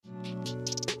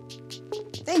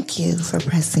Thank you for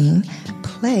pressing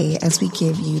play as we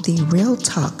give you the real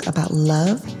talk about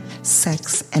love,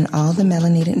 sex, and all the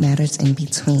melanated matters in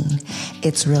between.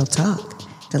 It's real talk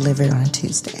delivered on a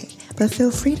Tuesday, but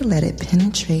feel free to let it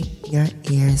penetrate your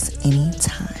ears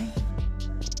anytime.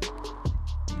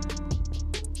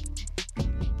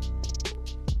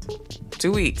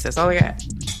 Two weeks, that's all I got.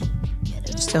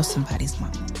 You're still somebody's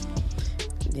mom.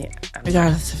 Yeah.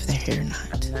 Regardless if they're here or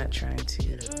not. I'm not trying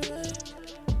to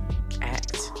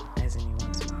act as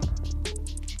anyone's mama.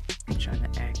 I'm trying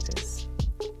to act as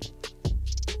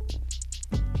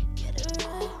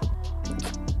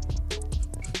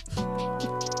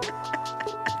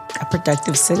a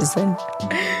productive citizen.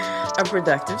 A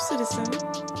productive citizen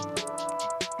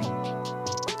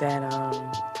that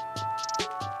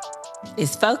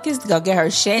is focused to go get her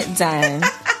shit done.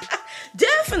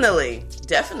 Definitely.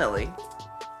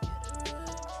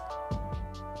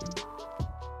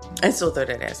 And still throw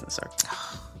that ass in the circle.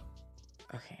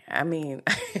 Okay, I mean.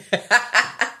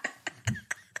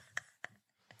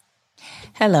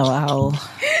 Hello, all.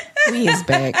 We is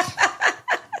back.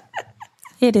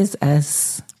 It is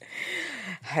us.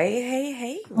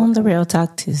 Hey. On the Real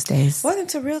Talk Tuesdays. Welcome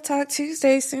to Real Talk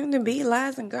Tuesday, soon to be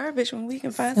Lies and Garbage, when we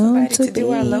can find somebody to do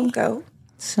our logo.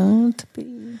 Soon to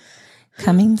be.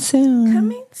 Coming soon.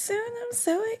 I'm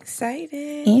so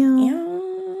excited.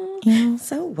 Ew.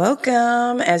 So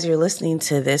welcome. As you're listening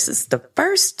to this, it's the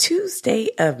first Tuesday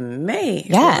of May. Yes.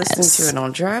 You're listening to it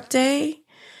on drop day.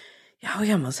 Y'all,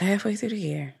 we almost halfway through the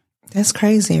year. That's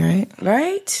crazy, right?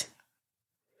 Right?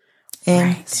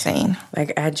 Insane.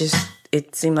 Like,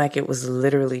 it seemed like it was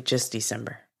literally just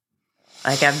December.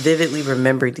 Like, I vividly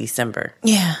remember December.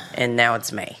 Yeah. And now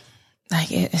it's May.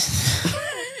 Like it.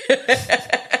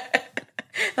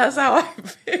 That's how I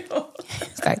feel.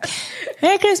 It's like,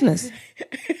 Merry Christmas.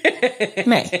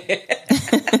 May.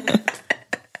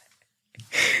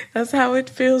 That's how it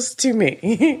feels to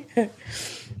me.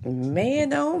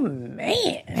 Man, oh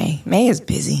man. May is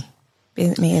busy.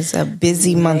 May is a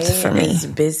busy month for me. May is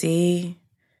busy.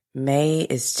 May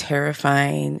is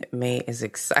terrifying. May is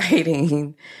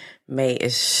exciting. May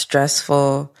is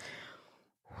stressful.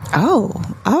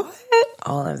 Oh.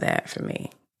 All of that for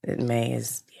me. May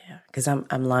is, because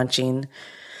I'm launching.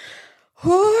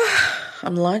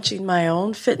 I'm launching my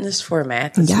own fitness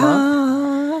format this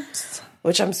month,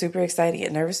 which I'm super excited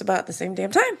and nervous about at the same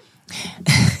damn time.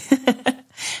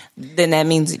 Then that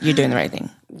means you're doing the right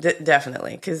thing.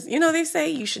 Definitely. Because, they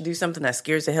say you should do something that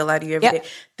scares the hell out of you every day.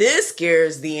 This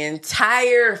scares the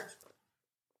entire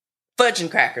fudge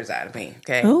and crackers out of me.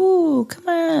 Okay. Oh, come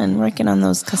on. Working on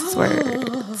those cuss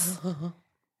words.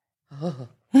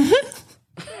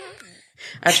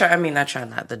 I try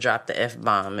not to drop the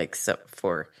F-bomb except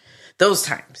for those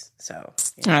times. So,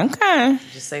 okay.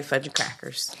 Just say fudge and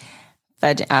crackers.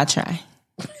 Fudge, I'll try.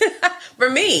 For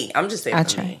me, I'm just saying I'll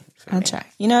try. I'll try.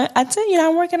 I tell you,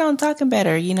 I'm working on talking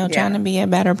better, trying to be a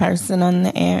better person on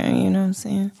the air, you know what I'm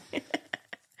saying?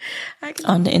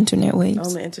 On the internet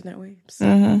waves.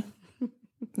 Mm-hmm.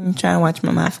 I'm trying to watch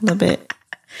my mouth a little bit.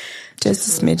 Just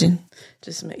a smidgen.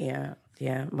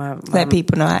 Yeah. Let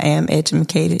people know I am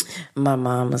educated. My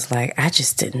mom was like, I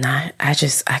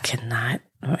cannot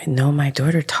know my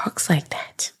daughter talks like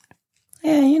that.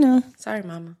 Yeah, Sorry,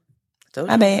 mama.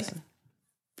 My bad.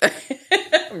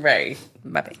 Right.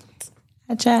 My bad.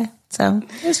 I try. So,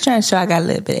 just trying to show I got a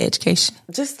little bit of education.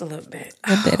 Just a little bit. A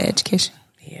little bit of education.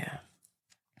 Yeah.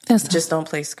 Just don't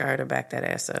play scar to back that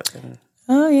ass up. And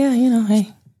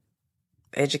hey.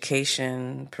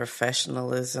 Education,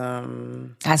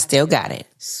 professionalism. I still got it.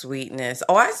 Sweetness.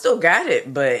 Oh, I still got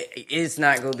it, but it's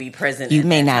not going to be present. You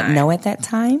may not know at that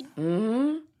time.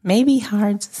 Mm-hmm. Maybe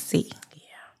hard to see.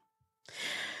 Yeah.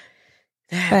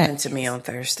 That happened to me on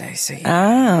Thursday. So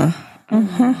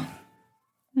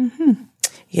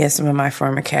Yeah, some of my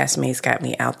former castmates got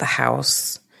me out the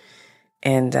house.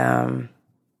 And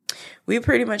we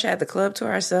pretty much had the club to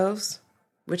ourselves,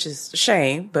 which is a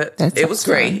shame, but it was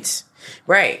great.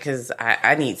 Right, because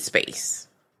I need space.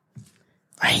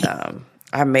 Right.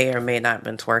 I may or may not have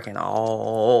been twerking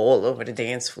all over the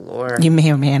dance floor. You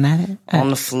may or may not. On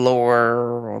the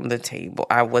floor, on the table.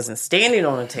 I wasn't standing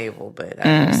on the table, but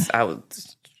I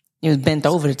was. You was bent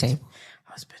over the table.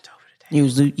 I was bent over the table. You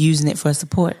was using it for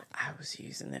support. I was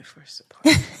using it for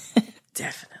support.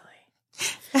 Definitely.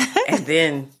 And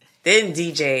then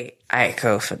DJ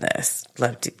Aiko Finesse.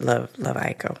 Love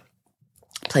Aiko.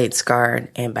 Played Scarred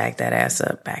and backed that ass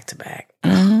up back to back.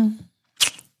 Mm-hmm.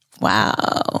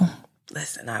 Wow.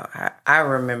 Listen, I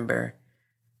remember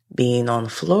being on the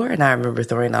floor and I remember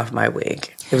throwing off my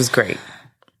wig. It was great.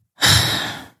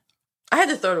 I had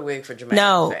to throw the wig for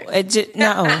dramatic effect.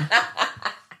 No.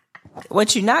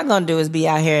 what you're not going to do is be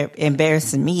out here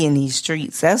embarrassing me in these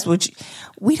streets. That's what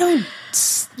we don't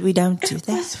do that.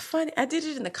 It was funny. I did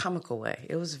it in a comical way.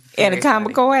 It was in a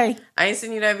comical way. I ain't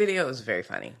seen you that video. It was very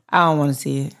funny. I don't want to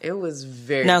see it. It was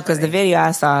very no, because the video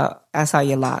I saw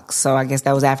your locks. So I guess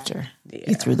that was after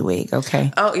you threw the wig.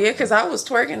 Okay. Oh yeah, because I was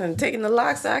twerking and taking the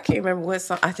locks. I can't remember what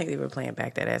song. I think they were playing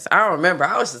Back That Ass. I don't remember.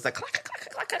 I was just like.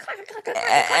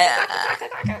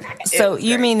 So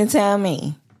you mean to tell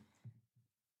me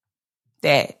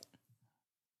that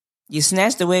you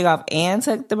snatched the wig off and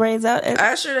took the braids out?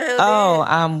 I sure the hell did. Oh,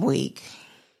 I'm weak.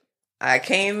 I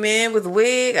came in with a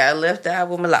wig. I left out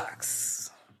with my locks.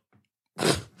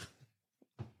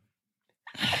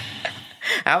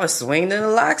 I was swinging in the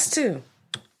locks too.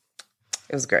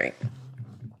 It was great.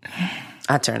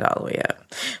 I turned all the way up.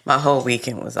 My whole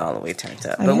weekend was all the way turned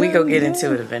up. But we go get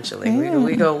into it eventually.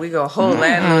 We go hold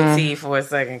that little tea for a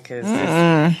second because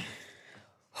girl,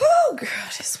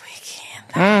 this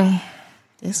weekend.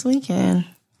 This weekend.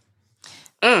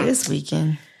 This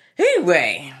weekend.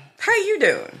 Anyway, how you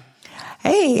doing?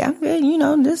 Hey, I'm good. You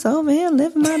know, just over here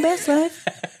living my best life.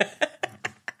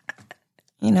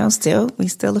 You know, we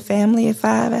still a family of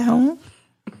 5 at home.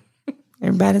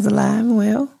 Everybody's alive and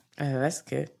well. Oh, that's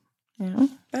good. Yeah.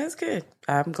 That's good.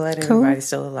 I'm glad everybody's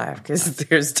still alive because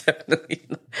there's definitely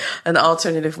an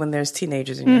alternative when there's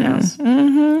teenagers in your house.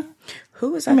 Mm-hmm.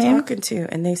 Who was I talking to?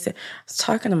 And they said, I was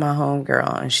talking to my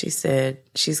homegirl, and she said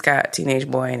she's got a teenage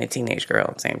boy and a teenage girl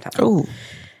at the same time. Ooh.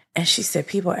 And she said,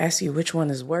 people ask you which one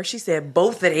is worse. She said,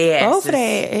 both of their asses. Both of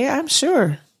their, yeah, I'm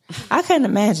sure. I couldn't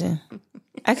imagine.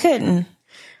 I couldn't.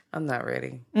 I'm not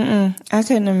ready. I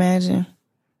couldn't imagine.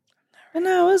 But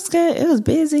no, it was good. It was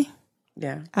busy.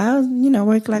 Yeah. I was,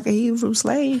 worked like a Hebrew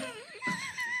slave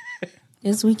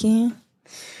this weekend.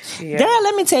 Yeah. Girl,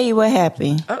 let me tell you what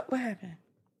happened. Oh, what happened?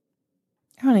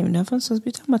 I don't even know if I'm supposed to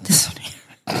be talking about this one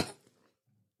here.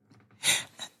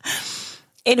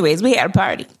 Anyways, we had a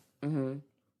party. Mm-hmm.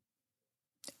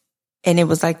 And it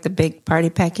was like the big party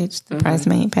package, the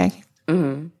bridesmaid package.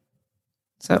 Mm-hmm.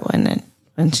 So it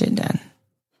wasn't shit done.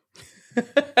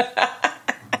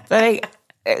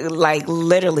 Like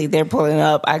literally they're pulling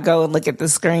up. I go and look at the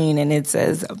screen and it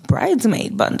says a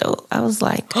bridesmaid bundle. I was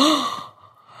like,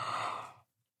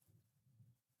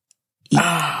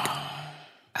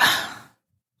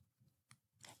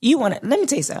 you want to, let me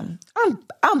tell you something.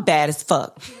 I'm bad as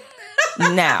fuck.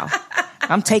 Now,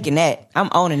 I'm taking that. I'm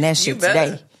owning that shit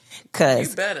today. You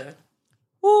better.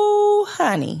 Ooh,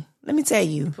 honey. Let me tell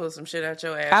you. Pull some shit out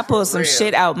your ass. I pulled some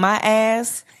shit out my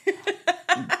ass.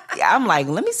 I'm like,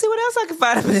 let me see what else I can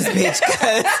find up in this bitch.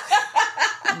 Cause,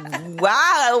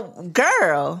 wow,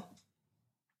 girl.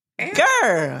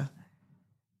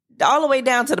 All the way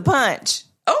down to the punch.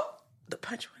 Oh, the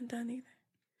punch wasn't done either.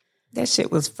 That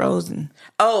shit was frozen.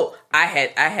 Oh, I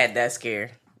had that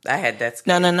scare.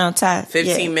 No, Ty.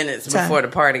 15 minutes before the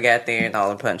party got there and all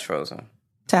the punch frozen.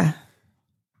 Ty.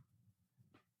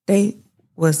 They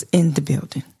was in the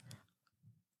building.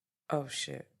 Oh,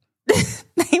 shit.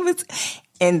 They was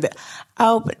in the...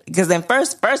 Because then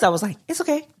first I was like, it's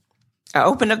okay. I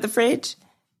opened up the fridge.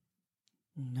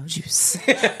 No juice.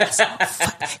 Because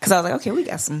I was like, okay, we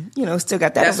got some, still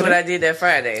got that. That's what I did that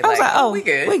Friday. I was like, oh, we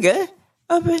good. We good.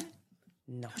 Open.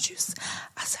 No juice.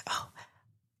 I said, oh.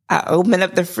 I opened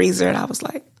up the freezer and I was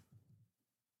like,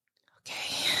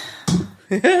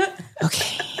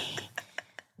 okay.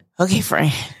 Okay,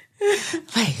 friend.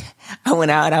 Like, I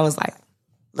went out and I was like,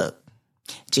 look,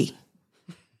 G,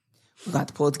 we're going to have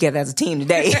to pull together as a team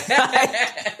today.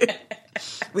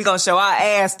 We're going to show our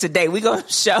ass today. We're going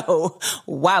to show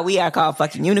why we are called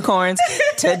fucking unicorns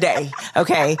today.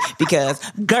 Okay? Because,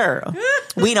 girl,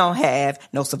 we don't have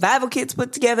no survival kits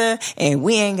put together and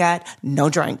we ain't got no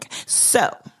drink.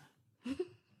 So,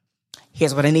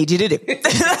 here's what I need you to do.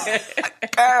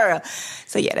 Girl.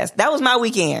 So, yeah, that was my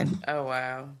weekend. Oh,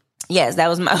 wow. Yes, that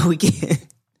was my weekend.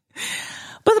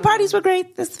 But the parties were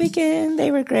great this weekend.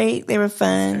 They were great. They were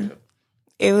fun.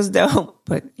 It was dope.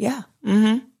 But, yeah.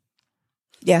 Mm-hmm.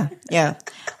 Yeah.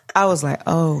 I was like,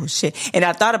 oh, shit. And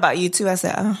I thought about you, too. I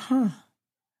said, uh-huh.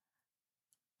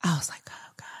 I was like,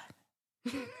 oh,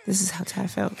 God. This is how Ty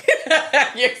felt.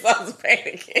 Yes, I was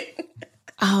panicking.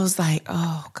 I was like,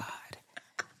 oh, God.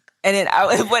 And then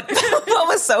what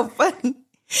was so funny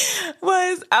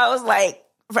was I was like,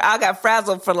 I got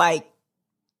frazzled for like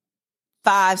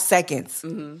 5 seconds.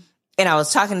 Mm-hmm. And I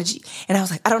was talking to G, and I was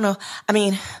like, I don't know. I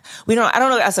mean, I don't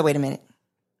know. I said, wait a minute.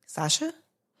 Sasha?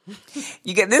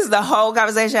 This is the whole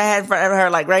conversation I had in front of her,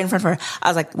 like right in front of her. I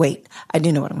was like, wait, I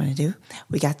do know what I'm going to do.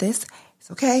 We got this.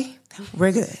 It's okay.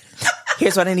 We're good.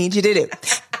 Here's what I need you to do.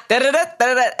 Da-da-da,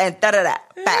 da-da-da, and da-da-da.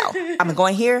 Bow. I'm going to go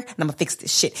in here and I'm going to fix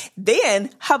this shit. Then,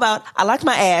 how about I locked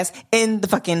my ass in the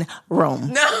fucking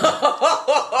room? No.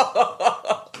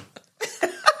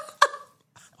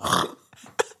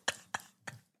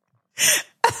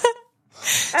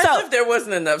 As if there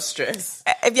wasn't enough stress.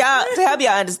 If y'all, to help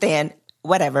y'all understand,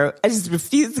 whatever, I just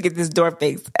refuse to get this door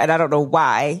fixed, and I don't know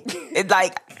why.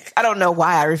 I don't know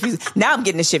why I refuse. Now I'm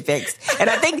getting this shit fixed, and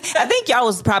I think y'all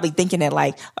was probably thinking that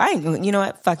like, I ain't gonna, you know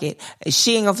what, fuck it,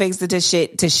 she ain't gonna fix this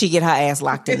shit till she get her ass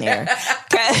locked in there,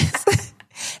 cause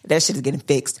that shit is getting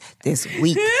fixed this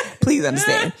week. Please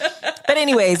understand. But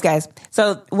anyways, guys,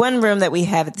 so one room that we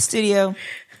have at the studio.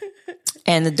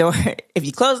 And the door, if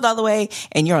you close it all the way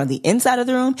and you're on the inside of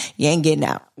the room, you ain't getting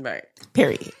out. Right.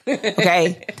 Period.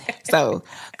 Okay? So,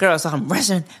 girl, so I'm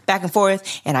rushing back and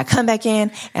forth and I come back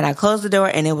in and I close the door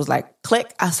and it was like,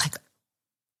 click. I was like,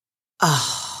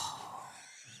 oh.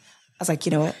 I was like,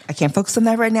 you know what? I can't focus on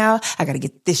that right now. I got to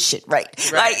get this shit right.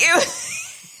 Like, it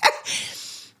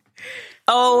was,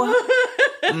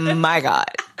 oh my God.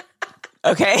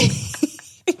 Okay?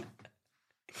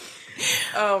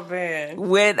 Oh man!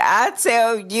 When I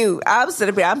tell you, I'm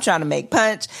sitting here, I'm trying to make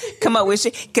punch, come up with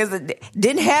shit because it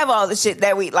didn't have all the shit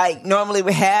that we like normally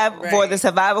would have for the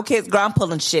survival kits. Girl, I'm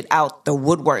pulling shit out the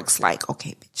woodworks. Like,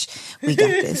 okay, bitch, we got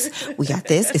this. We got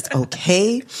this. It's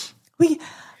okay.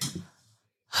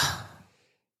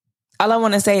 All I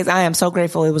want to say is I am so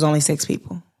grateful it was only 6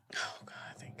 people. Oh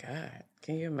God, thank God.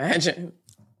 Can you imagine?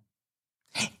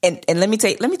 And let me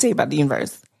tell you about the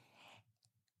universe.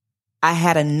 I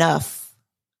had enough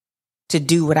to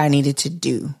do what I needed to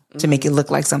do to make it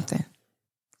look like something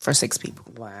for 6 people.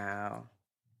 Wow.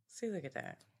 See, look at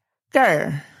that.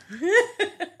 Girl.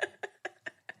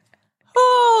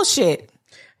 Oh, shit.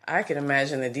 I can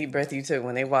imagine the deep breath you took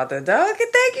when they walked the dog.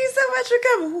 And thank you so much for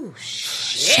coming. Ooh,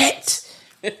 shit.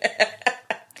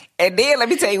 And then let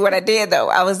me tell you what I did, though.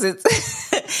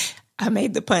 I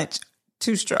made the punch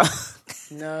too strong.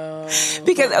 No.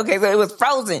 Because, okay, so it was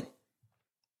frozen.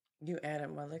 You added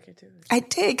more liquor to it? I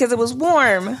did, because it was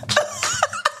warm.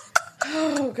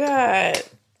 Oh, God.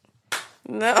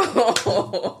 No.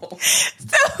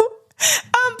 So,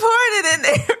 I'm pouring it in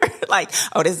there. Like,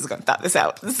 oh, this is going to top this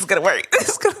out. This is going to work. This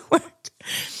is going to work.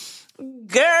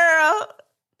 Girl,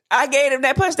 I gave them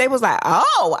that punch. They was like,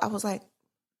 oh. I was like,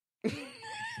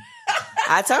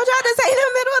 I told y'all this ain't in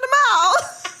the middle of the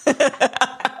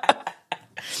mall.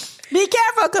 Be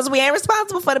careful, because we ain't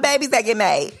responsible for the babies that get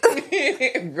made.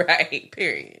 Right,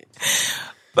 period.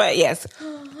 But yes.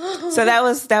 So that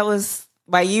was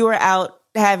while you were out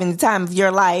having the time of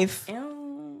your life.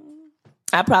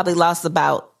 I probably lost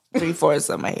about 3/4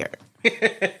 of my hair.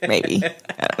 Maybe.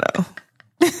 I don't know.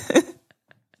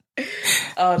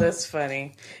 Oh, that's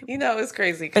funny. You know, it's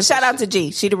crazy. But shout out to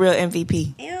G. She the real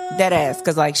MVP. That ass.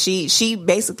 Because like she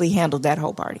basically handled that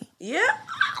whole party. Yeah.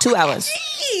 2 hours.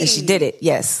 And she did it.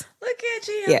 Yes. Look at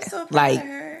you. I'm so proud of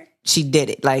her. She did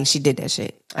it. Like, she did that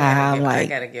shit. I'm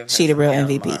like, she the real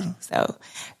MVP. More. So,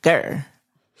 girl.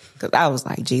 Because I was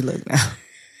like, gee, look now.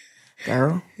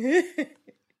 Girl.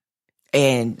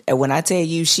 And when I tell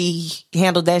you she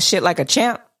handled that shit like a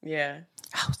champ. Yeah.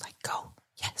 I was like, go.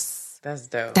 Yes. That's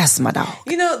dope. That's my dog.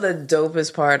 You know, the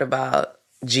dopest part about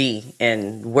G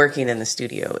and working in the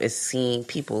studio is seeing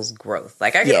people's growth.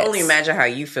 Like, I can only imagine how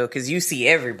you feel because you see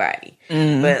everybody.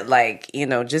 But like, you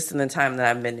know, just in the time that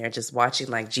I've been there, just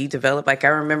watching like G develop. Like, I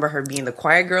remember her being the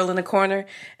quiet girl in the corner,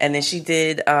 and then she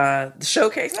did the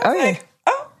showcase. I was like,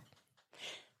 oh,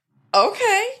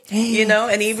 okay. You know,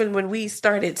 and even when we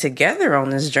started together on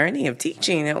this journey of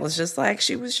teaching, it was just like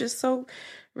she was just so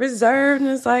reserved, and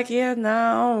it's like, yeah, no,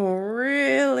 I don't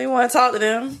really want to talk to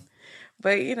them.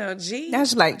 But, you know, G. Now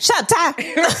she's like, shut up, Ty.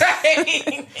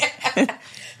 Right.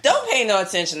 Don't pay no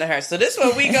attention to her. So this is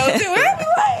what we go to. And I'm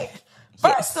like,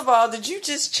 first of all, did you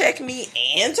just check me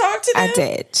and talk to them? I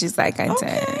did. She's like, I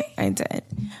did.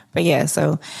 But yeah,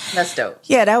 so. That's dope.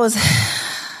 Yeah, that was.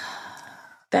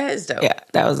 That is dope. Yeah,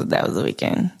 that was the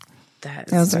weekend.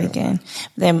 That was the weekend.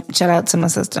 Then shout out to my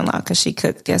sister-in-law because she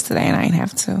cooked yesterday and I didn't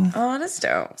have to. Oh, that's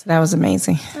dope. So that was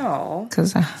amazing. Oh.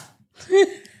 Because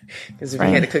if you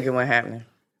had to cook it, what happened?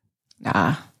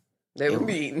 Nah. They would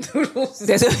be eating noodles.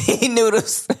 They would be eating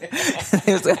noodles.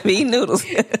 They was going to be eating noodles.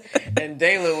 And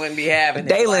Dayla wouldn't be having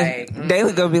it.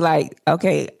 Dayla going to be like,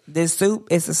 okay, this soup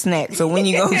is a snack. So when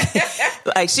you going to...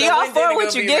 Like, she all for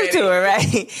what you give to her,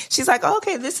 right? She's like,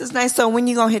 okay, this is nice. So when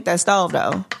you going to hit that stove,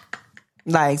 though?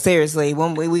 Like, seriously,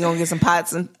 when we going to get some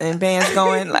pots and pans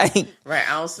going? Like, right,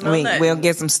 I don't smell nothing. We'll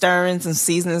get some stirrings and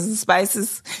seasonings and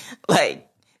spices. Like,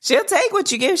 she'll take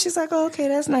what you give. She's like, oh, okay,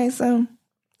 that's nice.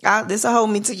 This will hold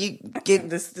me till you get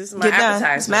this is my appetizer.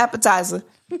 Done. It's my appetizer.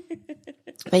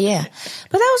 But yeah,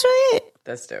 but that was really it.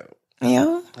 That's dope. You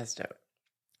know, that's dope.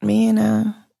 Me and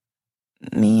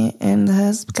the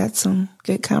husband got some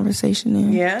good conversation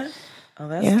there. Yeah. Oh,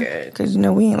 that's good. Because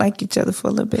we ain't like each other for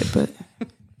a little bit, but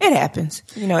it happens.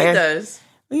 It does.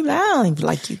 We like, I don't even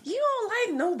like you. You don't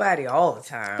like nobody all the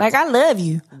time. Like, I love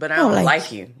you, but I don't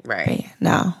like you. Right?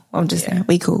 No, I'm just saying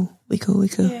we cool. We cool.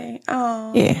 Yeah.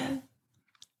 Oh. Yeah.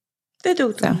 They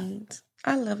do things.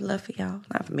 I love for y'all.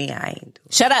 Not for me. I ain't do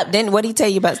it. Shut up. Then what did he tell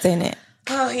you about saying that?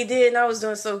 Oh, he did. And I was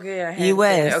doing so good. You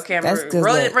was. Okay, I'm run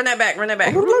that back. Run that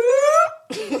back.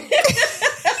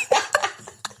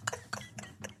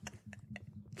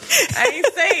 I ain't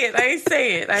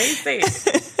say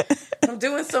it. I'm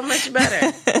doing so much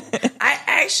better. I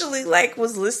actually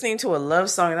was listening to a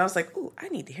love song and I was like, ooh, I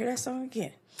need to hear that song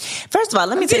again. First of all,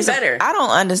 let me tell you something. Better. I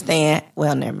don't understand.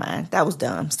 Well, never mind. That was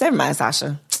dumb. Never mind,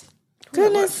 Sasha.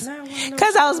 Goodness.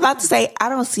 Because I was about to say, I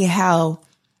don't see how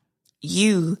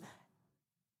you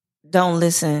don't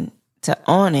listen to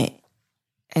On It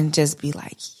and just be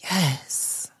like,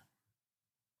 yes.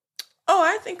 Oh,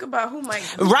 I think about who might.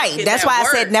 Right. That's why I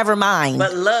said never mind.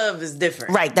 But love is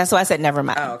different. Right. That's why I said never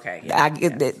mind. Oh, okay. Yeah,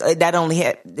 that only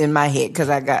hit in my head because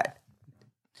I got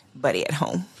Buddy at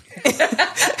home.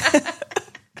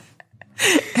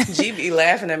 G be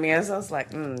laughing at me, and so I was like,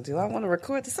 do I want to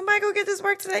record this? Somebody go get this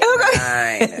work today?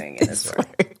 I ain't getting this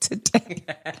work today.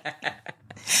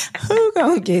 Who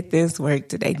gonna get this work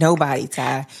today? Nobody,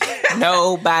 Ty.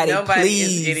 Nobody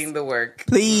please. Is getting the work.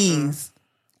 Please.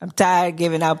 Mm-hmm. I'm tired of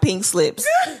giving out pink slips.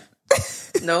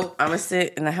 Nope, I'm gonna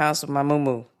sit in the house with my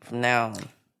moo-moo from now on.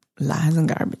 Lies and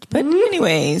garbage. But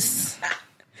anyways.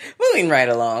 Moving right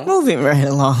along.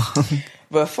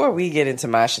 Before we get into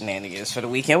my shenanigans for the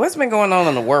weekend, what's been going on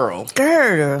in the world?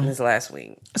 Girl. This last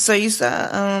week. So you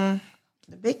saw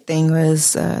the big thing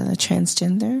was the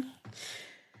transgender.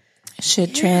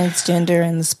 Transgender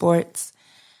in the sports.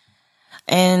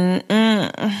 And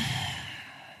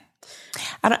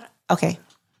okay.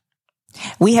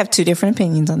 We have two different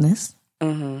opinions on this,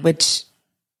 which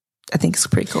I think is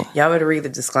pretty cool. Y'all better read the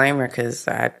disclaimer because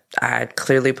I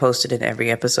clearly posted in every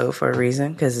episode for a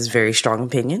reason because it's very strong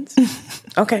opinions.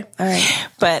 Okay. All right.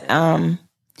 But I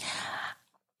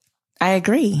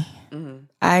agree. Mm-hmm.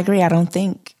 I agree. I don't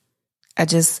think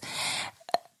that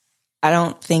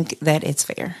it's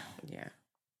fair. Yeah.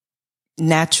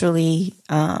 Naturally,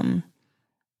 I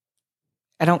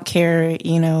don't care,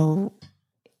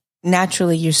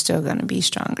 naturally you're still going to be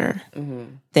stronger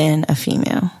than a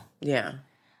female. Yeah.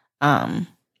 I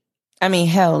mean,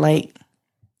 hell, like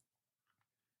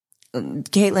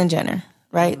Caitlyn Jenner,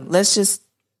 right? Mm-hmm. Let's just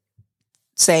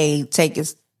say, take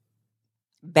us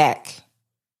back,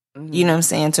 you know what I'm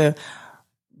saying, to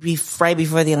be right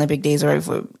before the Olympic days, or right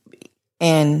before,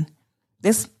 and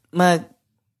this mug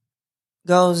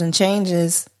goes and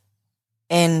changes,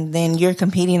 and then you're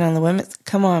competing on the women's.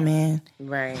 Come on, man.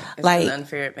 Right. It's an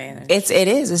unfair advantage. It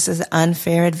is. It's an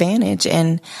unfair advantage.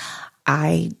 And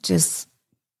I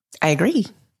agree.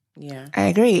 Yeah. I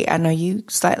agree. I know you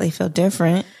slightly feel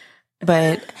different,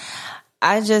 but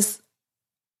I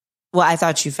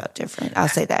thought you felt different. I'll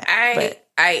say that.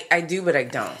 I do, but I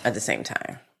don't at the same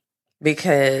time.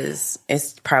 Because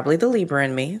it's probably the Libra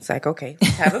in me. It's like, okay,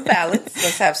 let's have a balance.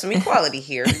 Let's have some equality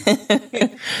here.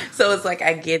 So it's like,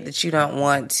 I get that you don't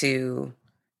want to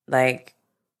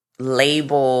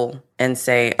label and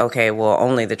say, okay, well,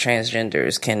 only the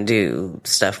transgenders can do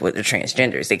stuff with the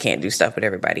transgenders. They can't do stuff with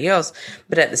everybody else.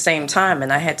 But at the same time,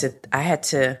 and I had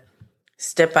to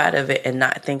step out of it and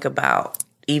not think about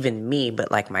even me,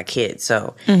 but my kids.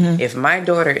 So if my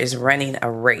daughter is running a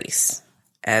race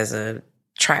as a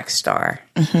track star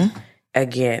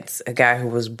against a guy who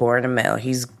was born a male,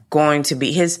 he's going to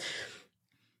be, his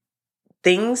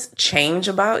things change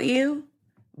about you,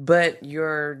 but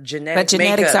your genetics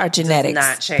are genetics, does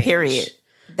not change. Period.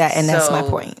 That's my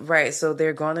point. Right. So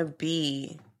they're going to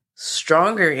be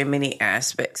stronger in many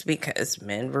aspects because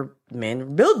men were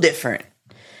built different,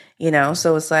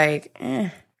 so it's like,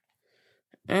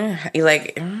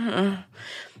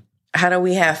 how do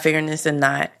we have fairness and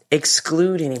not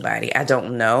exclude anybody? I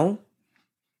don't know.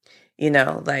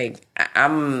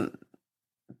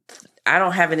 I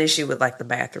don't have an issue with the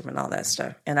bathroom and all that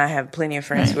stuff. And I have plenty of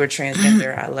friends who are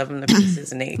transgender. I love them to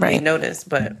pieces and they know this,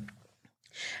 but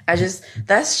that's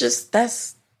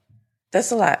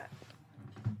a lot.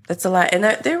 That's a lot. And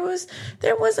there was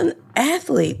an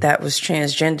athlete that was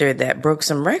transgender that broke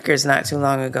some records not too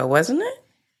long ago, wasn't it?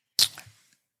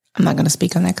 I'm not going to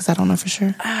speak on that because I don't know for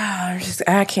sure.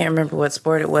 I can't remember what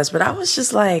sport it was, but I was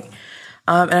just like,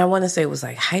 And I want to say it was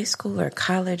like high school or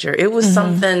college, or it was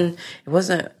something. It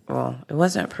wasn't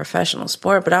a professional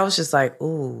sport, but I was just like,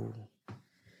 ooh.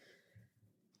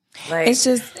 Like, it's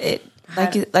just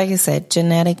like I said,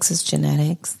 genetics is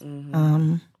genetics.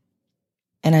 And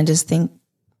I just think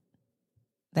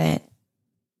that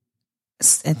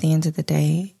at the end of the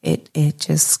day, it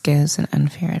just gives an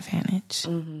unfair advantage.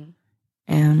 And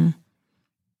and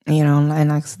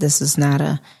like this is not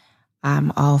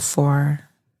I'm all for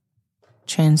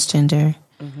transgender,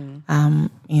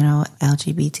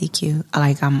 LGBTQ.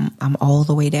 Like I'm all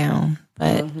the way down,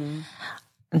 but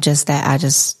just that I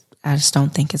just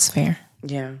don't think it's fair.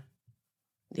 Yeah.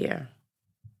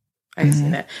 I can see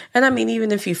that. And I mean,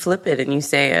 even if you flip it and you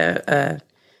say a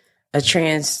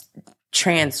trans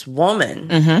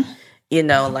woman,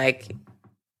 like,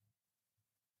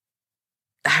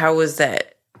 how is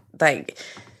that? Like,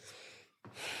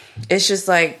 it's just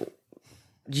like,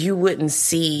 you wouldn't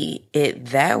see it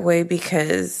that way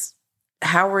because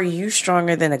how are you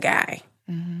stronger than a guy?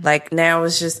 Like, now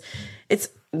it's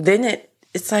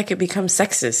like it becomes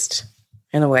sexist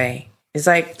in a way. It's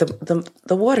like the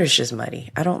water's just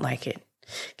muddy. I don't like it.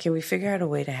 Can we figure out a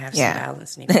way to have some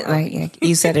balance? Like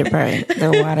you said it right.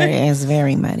 The water is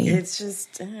very muddy. It's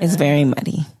just it's very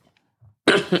muddy.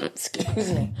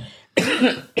 Excuse me.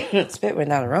 Spit went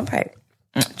down the wrong pipe.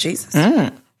 Jesus.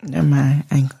 Never mind.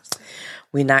 Ankles.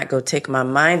 We're not going to take my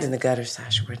mind in the gutter,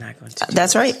 Sasha. We're not going to do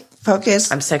That's right.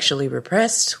 Focus. I'm sexually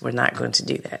repressed. We're not going to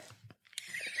do that.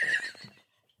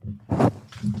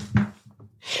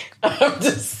 I'm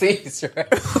deceased,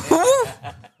 right?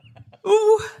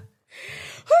 Ooh.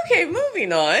 Okay,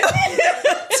 moving on.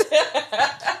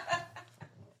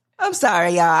 I'm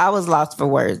sorry, y'all. I was lost for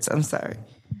words. I'm sorry.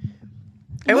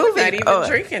 And we're not even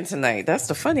drinking tonight. That's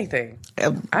the funny thing.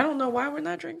 I don't know why we're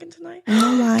not drinking tonight.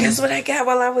 Guess what I got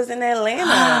while I was in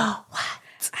Atlanta? What?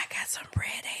 I got some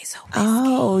Red Hazel whiskey.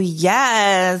 Oh,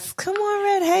 yes. Come on,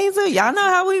 Red Hazel. Y'all know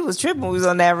how we was tripping when we was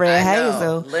on that Red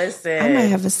Hazel. Listen. I might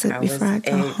have a sip before I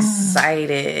go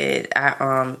excited.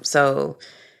 So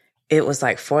it was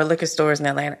like 4 liquor stores in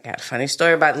Atlanta. I got a funny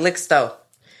story about the liquor store.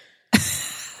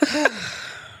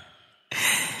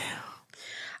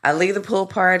 I leave the pool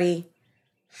party,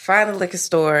 find a liquor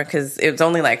store, because it was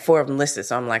only like 4 of them listed.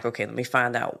 So I'm like, okay, let me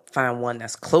find one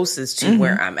that's closest to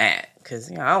where I'm at.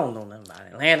 Because, I don't know nothing about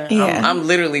Atlanta. Yeah. I'm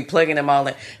literally plugging them all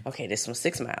in. Okay, this one's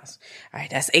 6 miles. All right,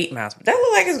 that's 8 miles. But that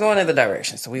look like it's going in the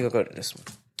direction. So we will go to this one.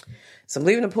 So I'm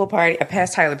leaving the pool party. I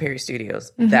passed Tyler Perry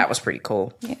Studios. That was pretty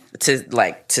cool. Yeah. To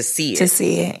see it. To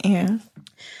see it, yeah.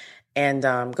 And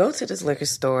go to this liquor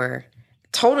store.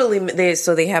 Totally,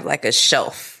 so they have like a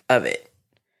shelf of it.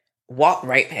 Walked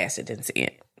right past it, didn't see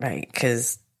it. Right,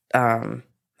 because I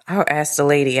asked the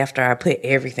lady after I put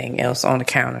everything else on the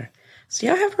counter. So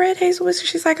y'all have Red Hazel whiskey?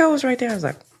 She's like, oh, it was right there. I was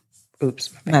like,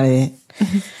 oops. Not it.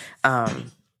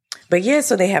 But yeah,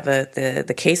 so they have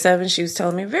the K7. She was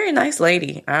telling me, very nice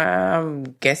lady.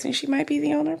 I'm guessing she might be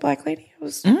the owner, black lady. It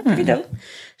was pretty dope.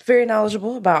 Very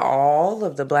knowledgeable about all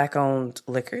of the black-owned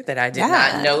liquor that I did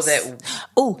not know that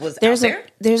was out there.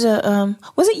 There's a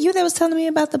was it you that was telling me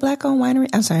about the black-owned winery?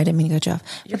 I'm sorry, I didn't mean to cut you off.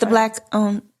 But the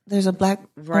black-owned, there's a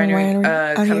black-owned winery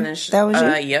out here. That was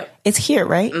you? Yep. It's here,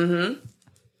 right? Mm-hmm.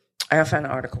 I gotta find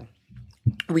an article.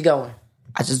 We going.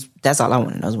 That's all I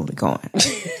want to know is when we going.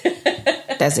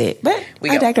 That's it. But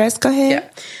I digress. Go ahead. Yeah.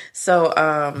 So,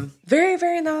 very,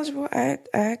 very knowledgeable. I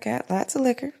got lots of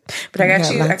liquor, but I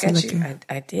got you.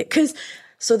 I did.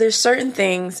 So there's certain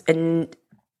things, and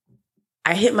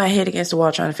I hit my head against the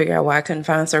wall trying to figure out why I couldn't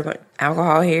find certain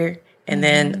alcohol here. And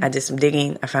then I did some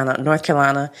digging. I found out North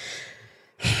Carolina.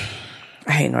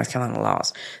 I hate North Carolina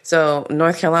laws. So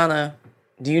North Carolina,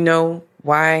 do you know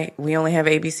why we only have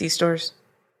ABC stores?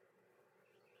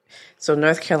 So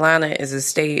North Carolina is a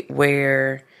state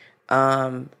where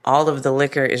all of the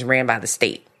liquor is ran by the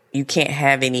state. You can't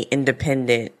have any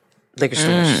independent liquor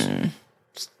stores.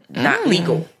 It's not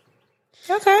legal.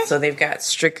 Okay. So they've got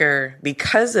stricter,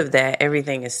 because of that,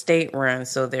 everything is state run.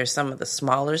 So there's some of the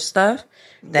smaller stuff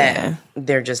that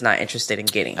they're just not interested in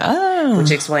getting. Oh.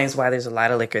 Which explains why there's a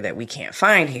lot of liquor that we can't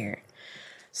find here.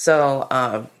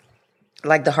 So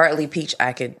like the Hartley Peach,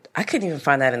 I couldn't even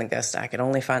find that in Augusta. I could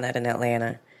only find that in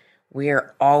Atlanta. We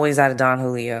are always out of Don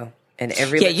Julio. And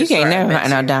every you can't never find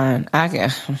no Don. I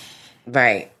can.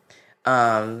 Right.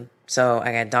 So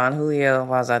I got Don Julio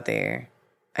while I was out there.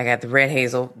 I got the Red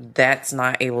Hazel. That's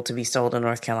not able to be sold in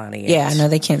North Carolina yet. Yeah, I know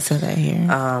they can't sell that here.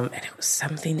 And it was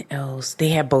something else. They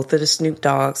had both of the Snoop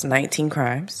Dogg's 19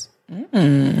 Crimes.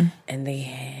 And they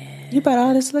had... You bought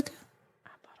all this liquor? I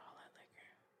bought all that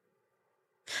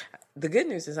liquor. The good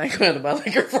news is I ain't going to buy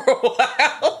liquor for a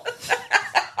while.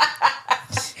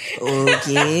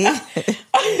 Okay.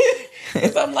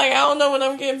 I'm like, I don't know when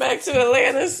I'm getting back to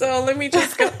Atlanta, so let me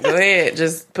just go ahead.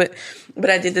 But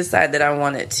I did decide that I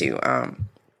wanted to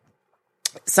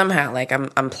somehow, like,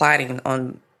 I'm plotting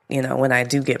on, when I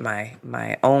do get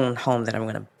my own home that I'm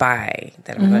going to buy,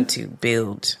 that I'm going to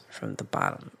build from the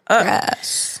bottom up.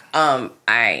 Yes.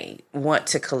 I want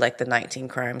to collect the 19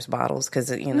 Crimes bottles because,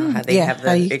 how they have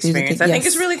the experience. I think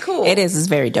it's really cool. It is. It's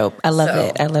very dope. I love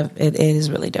it. I love it. It is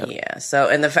really dope. Yeah. So,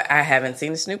 and I haven't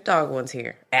seen the Snoop Dogg ones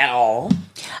here at all.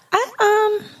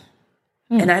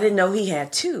 And I didn't know he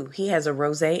had two. He has a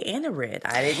rosé and a red.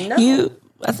 I didn't know.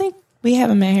 I think we have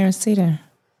them at here in Cedar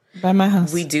by my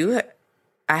house. We do.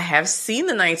 I have seen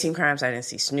the 19 Crimes. I didn't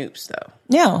see Snoop's though.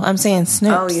 No, I'm saying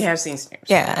Snoop's. Oh, you have seen Snoop's.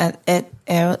 Yeah,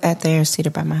 at their Cedar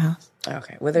by my house.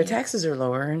 Okay. Well, their taxes are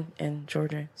lower in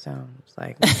Georgia, so it's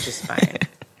like just fine.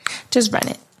 Just run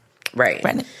it. Right.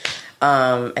 Run it.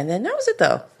 And then that was it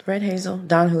though. Red Hazel,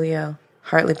 Don Julio,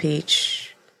 Heartly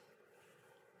Peach.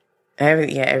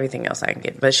 Everything else I can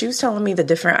get. But she was telling me the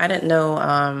different. I didn't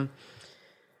know.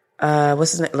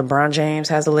 What's his name? LeBron James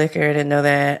has a liquor. I didn't know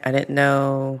that. I didn't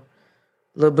know.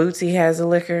 Lil Bootsy has a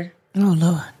liquor. Oh,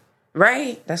 Lord.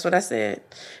 Right. That's what I said.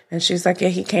 And she's like, yeah,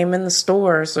 he came in the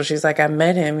store. So she's like, I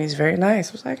met him. He's very nice.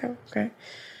 I was like, oh, okay.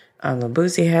 Lil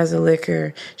Bootsy has a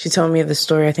liquor. She told me the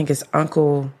story. I think it's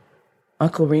Uncle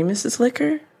Remus's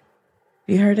liquor.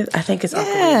 You heard it? I think it's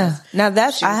Uncle Remus. Now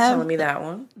that's she was telling me that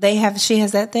one. She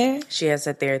has that there? She has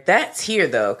that there. That's here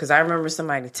though, because I remember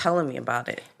somebody telling me about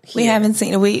it. Here. We haven't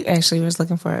seen it. We actually was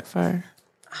looking for it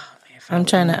I'm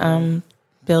trying to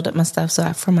build up my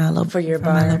stuff for my little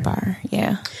bar.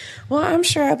 Yeah. Well, I'm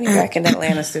sure I'll be back in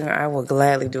Atlanta soon. I will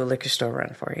gladly do a liquor store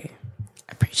run for you.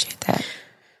 I appreciate that.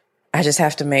 I just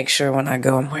have to make sure when I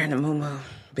go I'm wearing a muumuu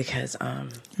because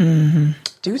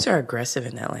dudes are aggressive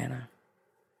in Atlanta.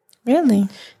 Really?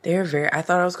 They're very. I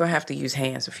thought I was gonna have to use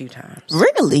hands a few times.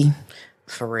 Really?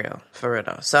 For real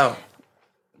though. So,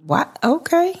 what?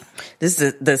 Okay. This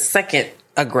is the second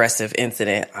aggressive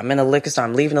incident. I'm in a liquor store.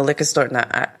 I'm leaving the liquor store.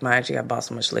 Now, mind you, I bought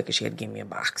so much liquor, she had to give me a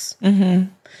box.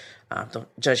 Don't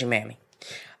judge your mammy.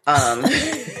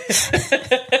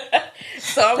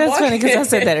 So that's funny because I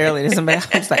said that earlier to somebody.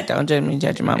 I was like, "Don't judge me,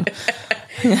 judge your mama."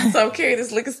 So I'm carrying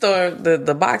this liquor store,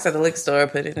 the box at the liquor store,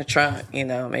 put it in the trunk,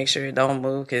 make sure it don't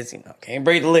move because, can't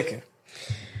break the liquor.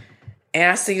 And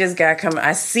I see this guy coming.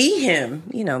 I see him,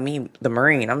 me, the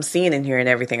Marine. I'm seeing in here and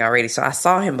everything already. So I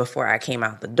saw him before I came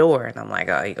out the door. And I'm like,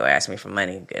 oh, he gonna ask me for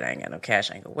money. Good, I ain't got no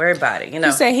cash. I ain't gonna worry about it,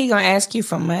 You say he gonna ask you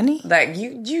for money? Like,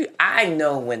 I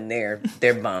know when they're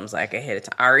bums, like, ahead of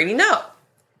time. I already know.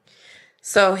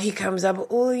 So he comes up,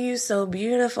 oh, you so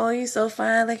beautiful, you so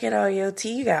fine. Look at all your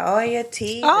teeth. You got all your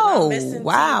teeth. Oh,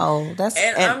 wow.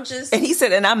 Teeth. And he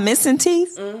said, and I'm missing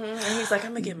teeth? Mm-hmm. And he's like,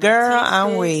 I'm going to get my Girl, teeth I'm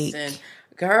fixed. weak. And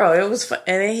girl, it was fun.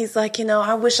 And then he's like,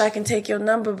 I wish I can take your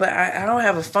number, but I don't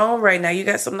have a phone right now. You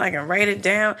got something I can write it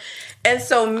down? And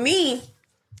so let me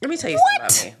tell you something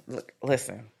about me. Look,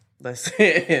 listen. Let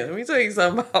me tell you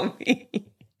something about me.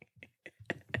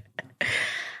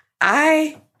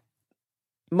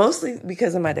 Mostly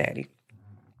because of my daddy,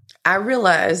 I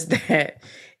realized that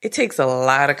it takes a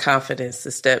lot of confidence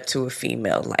to step to a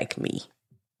female like me.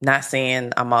 Not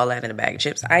saying I'm all that in a bag of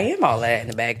chips. I am all that in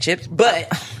a bag of chips, but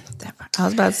I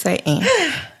was about to say,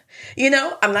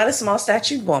 I'm not a small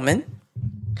statured woman.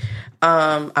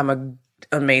 I'm an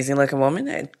amazing looking woman.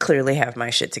 I clearly have my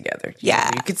shit together. Yeah,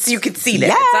 you could see that.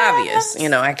 Yes. It's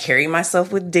obvious. I carry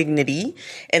myself with dignity.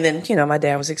 And then my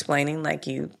dad was explaining like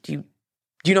you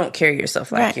don't carry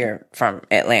yourself like you're from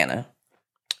Atlanta.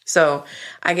 So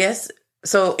I guess,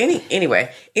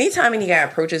 anyway, anytime any guy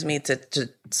approaches me to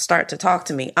start to talk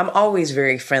to me, I'm always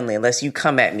very friendly unless you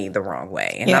come at me the wrong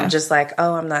way. And I'm just like,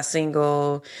 oh, I'm not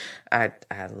single. I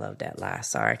love that lie.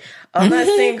 Sorry. I'm not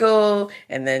single.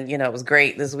 And then, it was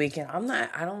great this weekend.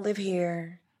 I don't live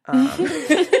here. I'm not from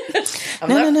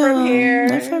here.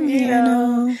 Not from here,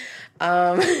 no.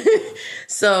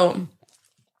 So,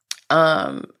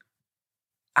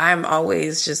 I'm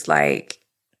always just like,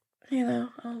 oh,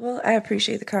 well, I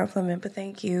appreciate the compliment, but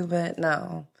thank you, but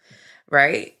no.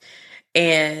 Right?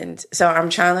 And so I'm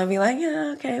trying to be like,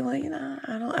 yeah, okay, well,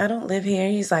 I don't live here.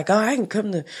 He's like, oh, I can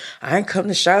come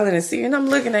to Charlotte and see you. And I'm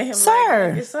looking at him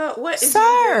Sir, like, what is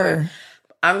Sir. Doing?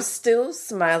 I'm still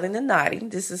smiling and nodding.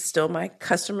 This is still my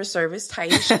customer service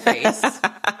Taisha face.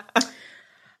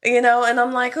 And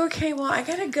I'm like, okay, well, I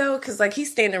gotta go because like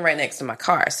he's standing right next to my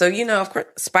car. So, of course,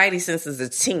 Spidey senses are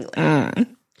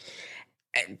tingling.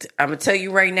 And I'm gonna tell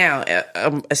you right now,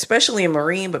 especially a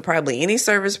Marine, but probably any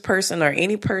service person or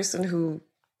any person who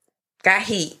got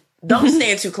heat, don't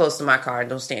stand too close to my car and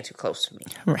don't stand too close to me.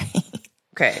 Right.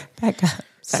 Okay. Back up.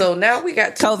 So now we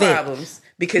got two COVID problems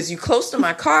because you close to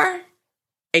my car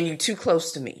and you too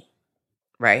close to me.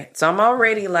 Right? So I'm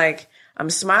already like, I'm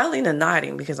smiling and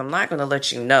nodding because I'm not going to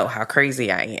let you know how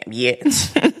crazy I am yet.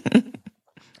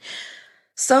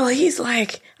 So he's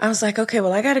like, I was like, okay,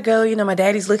 well, I got to go. You know, my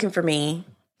daddy's looking for me.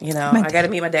 You know, I got to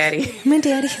meet my daddy. My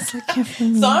daddy's looking for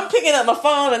me. So I'm picking up my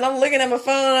phone and I'm looking at my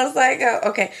phone. And I was like, oh,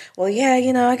 okay, well, yeah,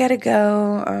 you know, I got to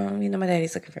go. You know, my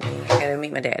daddy's looking for me. I got to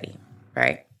meet my daddy.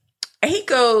 Right. And he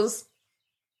goes,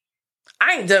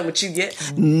 I ain't done with you yet.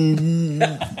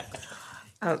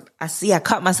 I see. I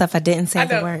caught myself. I didn't say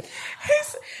the word.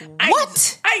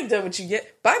 What? I ain't done with you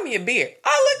yet. Buy me a beer.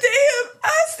 I looked at him.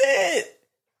 I said,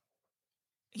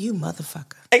 you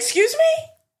motherfucker. Excuse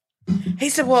me? He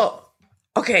said, well,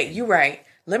 okay, you right.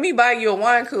 Let me buy you a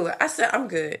wine cooler. I said, I'm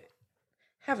good.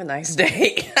 Have a nice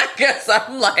day. I guess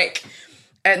I'm like,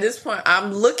 at this point,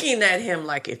 I'm looking at him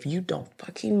like, if you don't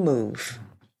fucking move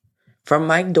from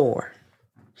my door.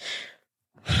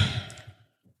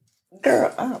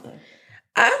 Girl,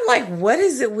 I'm like, what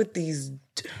is it with these?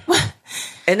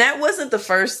 And that wasn't the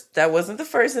first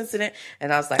incident.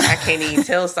 And I was like, I can't even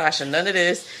tell Sasha none of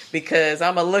this because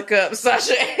I'm going to look up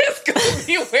Sasha asked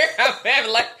me where I'm at.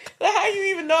 Like, how you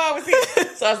even know I was here?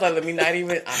 So I was like, I'm not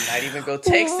even going to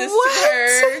text this to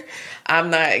her. I'm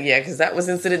not, because that was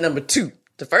incident number 2.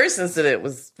 The first incident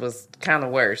was kind of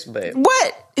worse, but.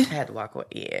 What? I had to walk away.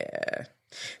 Yeah.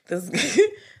 This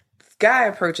guy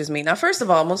approaches me. Now, first of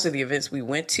all, most of the events we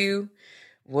went to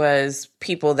was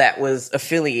people that was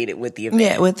affiliated with the event.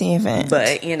 Yeah, with the event.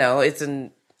 But, you know, it's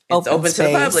open space to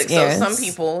the public. Yes. So some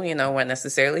people, you know, weren't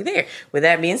necessarily there. With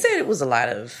that being said, it was a lot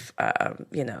of,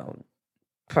 you know,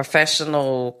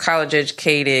 professional,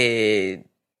 college-educated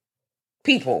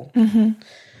people. Mm-hmm.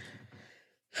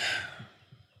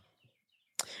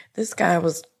 This guy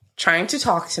was trying to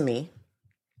talk to me.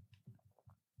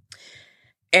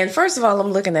 And first of all,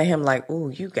 I'm looking at him like, ooh,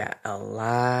 you got a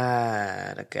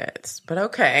lot of guts. But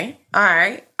okay. All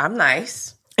right. I'm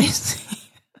nice.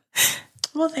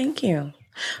 Well, thank you.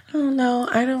 Oh, no,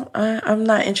 I'm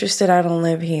not interested. I don't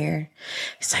live here.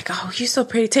 He's like, oh, you're so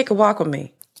pretty. Take a walk with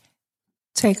me.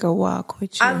 Take a walk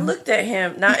with you. I looked at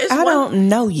him. Now, I don't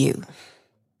know you.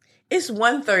 It's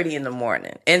 1:30 in the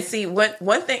morning. And see, one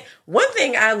thing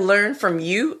I learned from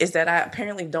you is that I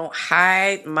apparently don't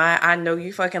hide my I know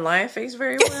you fucking lying face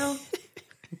very well.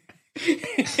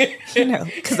 You know,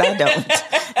 because I don't.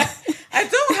 I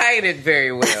don't hide it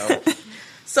very well.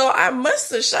 So I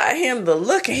must have shot him the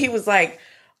look, and he was like,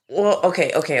 well,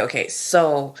 okay.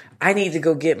 So I need to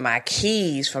go get my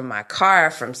keys from my car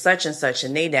from such and such,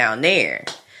 and they down there.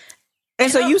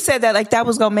 And so you said that like that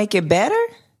was going to make it better?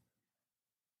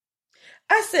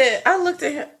 I looked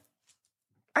at him.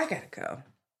 I gotta go.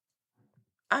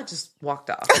 I just walked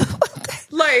off.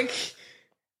 Like,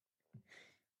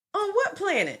 on what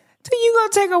planet? So you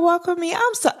gonna take a walk with me?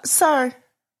 I'm sir.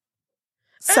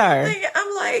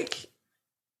 I'm like,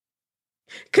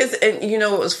 because you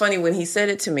know what was funny when he said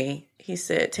it to me. He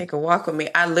said, "Take a walk with me."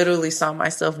 I literally saw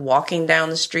myself walking down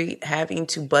the street, having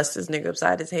to bust this nigga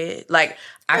upside his head. Like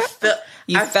I felt,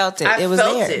 felt it. It was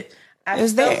there. I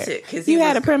was felt there. It because you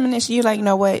had a premonition. You like,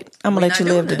 know what? I'm gonna let you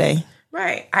live today.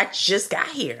 Right. I just got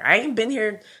here. I ain't been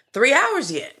here 3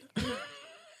 hours yet.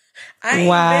 I ain't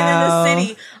been in the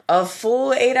city a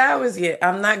full 8 hours yet.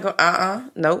 I'm not going.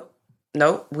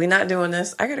 Nope. We're not doing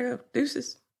this. I gotta go.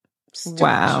 Deuces.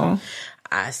 Wow.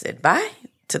 I said bye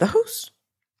to the host,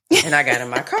 and I got in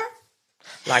my car,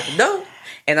 locked the door,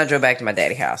 and I drove back to my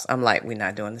daddy's house. I'm like, we're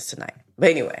not doing this tonight.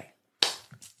 But anyway,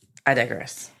 I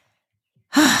digress.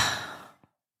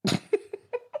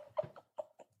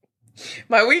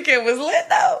 My weekend was lit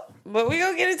though, but we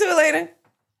gonna get into it later.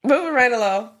 Moving right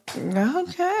along.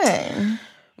 Okay.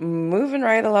 Moving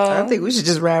right along. I think we should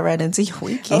just ride right into your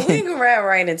weekend. Oh, we can ride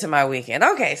right into my weekend.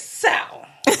 Okay, so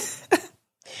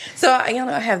you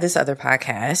know, I have this other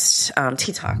podcast,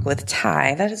 Tea Talk with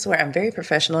Ty. That is where I'm very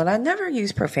professional, and I never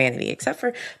use profanity except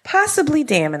for possibly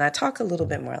damn, and I talk a little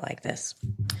bit more like this.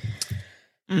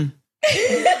 Mm.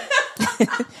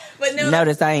 But no,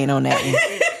 notice I ain't on that one.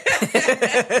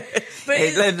 But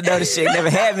hey, notice she never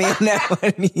had me on that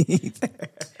one either.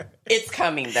 It's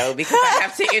coming though, because I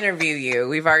have to interview you.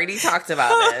 We've already talked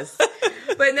about this.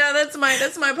 But no, that's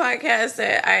my podcast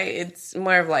that it's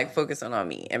more of like focusing on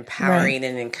me, empowering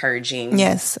and encouraging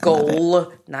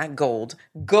goal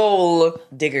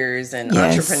diggers and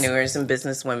entrepreneurs and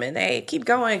business women. Hey, keep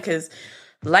going, because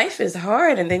life is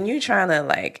hard, and then you're trying to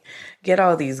like get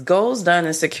all these goals done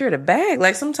and secure the bag.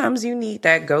 Like sometimes you need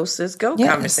that go sis go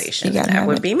conversation. That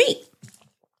would be me.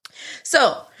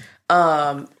 So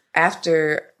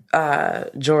after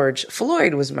George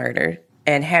Floyd was murdered,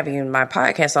 And having my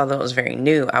podcast, although it was very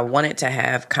new, I wanted to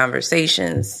have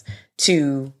conversations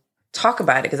to talk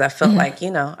about it because I felt like,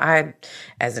 I,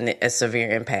 as a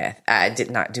severe empath, I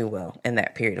did not do well in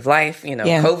that period of life.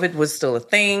 COVID was still a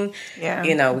thing.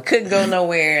 Yeah. We couldn't go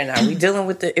nowhere, and I was dealing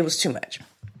with it was too much.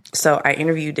 So I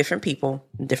interviewed different people,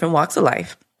 different walks of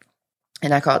life,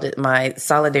 and I called it my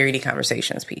Solidarity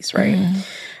Conversations piece, right?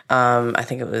 I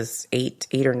think it was eight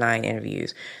or nine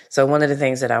interviews. So one of the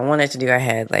things that I wanted to do, I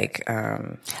had I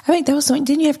think that was something.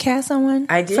 Didn't you have Cass on one?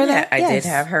 I did. I did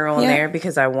have her on there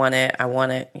because I wanted. I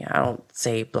don't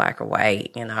say black or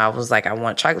white. I was like, I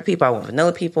want chocolate people. I want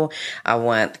vanilla people. I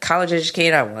want college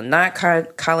educated. I want not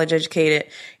college educated.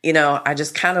 I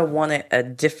just kind of wanted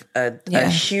a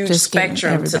huge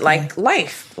spectrum to like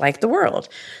life, like the world.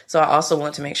 So I also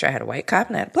want to make sure I had a white cop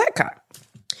and I had a black cop.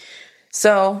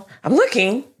 So I'm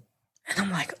looking and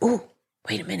I'm like, ooh,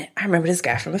 wait a minute. I remember this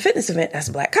guy from a fitness event. That's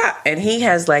a black cop. And he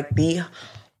has like the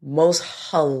most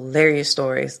hilarious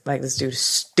stories. Like, this dude is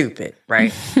stupid,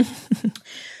 right?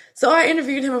 So I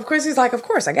interviewed him. Of course, he's like, of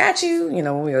course, I got you.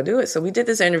 We'll do it. So we did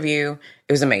this interview.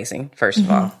 It was amazing, first of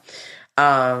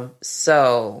all.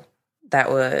 So that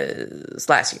was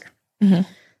last year.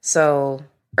 So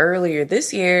earlier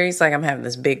this year, he's like, I'm having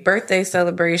this big birthday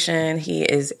celebration. He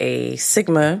is a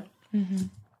Sigma.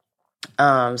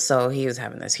 So he was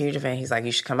having this huge event. He's like,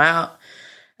 you should come out.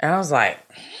 And I was like,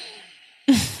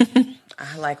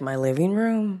 I like my living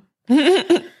room.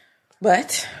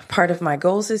 But part of my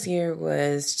goals this year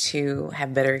was to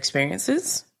have better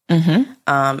experiences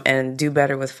and do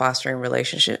better with fostering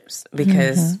relationships.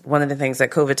 Because one of the things that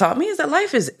COVID taught me is that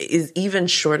life is even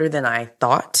shorter than I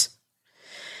thought.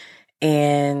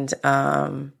 And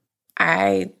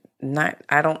I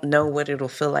don't know what it'll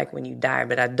feel like when you die,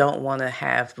 but I don't want to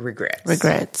have regrets.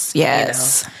 Regrets,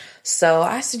 yes. So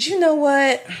I said, you know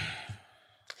what?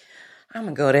 I'm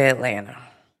going to go to Atlanta.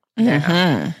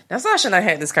 Now, Sasha and I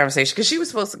had this conversation because she was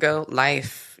supposed to go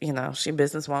life. She a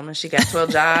businesswoman. She got 12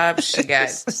 jobs.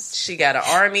 She got an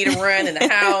army to run in the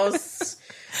house.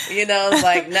 It's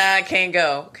like, nah, I can't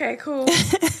go. Okay, cool.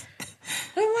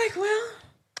 I'm like, well,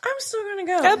 I'm still going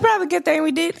to go. That's probably a good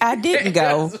thing I didn't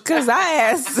go, because I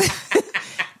asked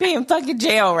be in fucking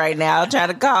jail right now trying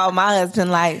to call my husband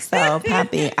like, so,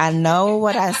 Poppy, I know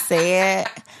what I said,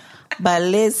 but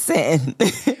listen.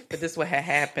 But this what had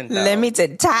happened, though. Let me tell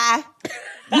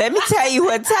you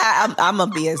what, Ty, I'm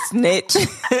going to be a snitch.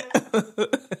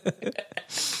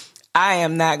 I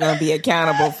am not going to be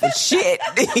accountable for shit.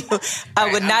 I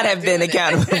would not have been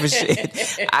accountable for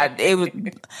shit.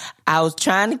 I was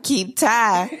trying to keep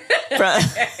Ty from.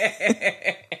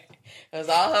 It was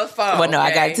all her fault. Well, no,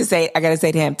 okay? I got to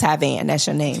say to him, Ty Van, that's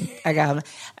your name.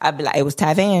 I'd be like, it was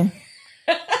Ty Van.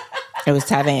 It was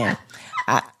Ty Van.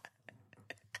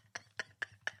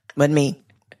 Wasn't me.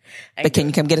 But can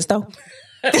you come get a stove?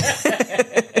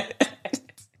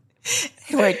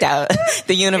 It worked out.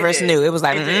 The universe knew. It was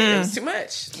like, it was too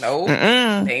much. No,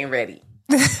 they ain't ready.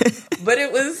 But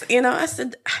it was, I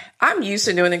said, I'm used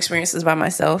to doing experiences by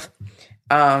myself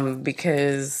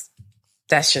because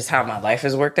that's just how my life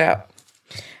has worked out.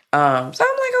 So I'm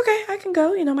like, okay, I can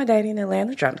go. My daddy in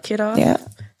Atlanta, drop the kid off. Yeah.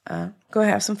 Go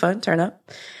have some fun, turn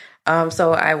up.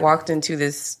 So I walked into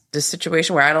this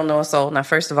situation where I don't know a soul. Now,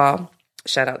 first of all,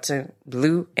 shout out to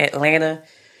Blue Atlanta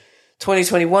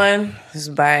 2021. This is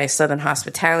by Southern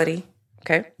Hospitality.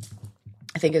 Okay.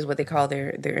 I think is what they call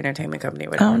their entertainment company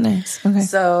or whatever. Oh, nice. Okay.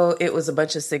 So it was a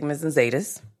bunch of Sigmas and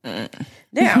Zetas.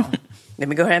 Now, let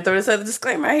me go ahead and throw this other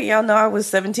disclaimer. Hey, y'all know I was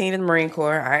 17 in the Marine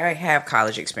Corps. I have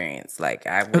college experience. Like,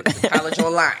 I went to college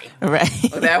online. Right.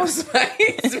 So that was my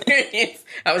experience.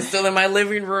 I was still in my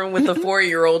living room with a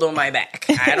 4-year-old on my back.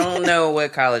 I don't know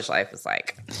what college life is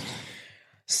like.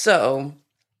 So,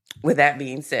 with that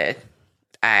being said,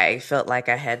 I felt like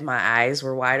my eyes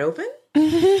were wide open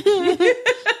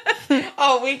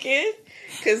all weekend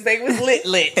because they was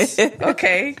lit.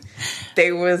 Okay.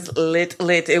 They was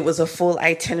lit. It was a full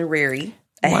itinerary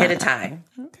ahead of time.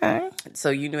 Okay. So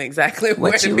you knew exactly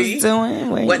where to be. Was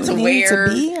doing, what to wear.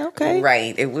 To be. Okay.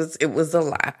 Right. It was a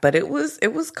lot, but it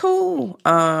was cool.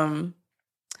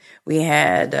 We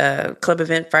had a club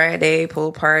event Friday,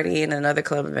 pool party, and another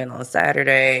club event on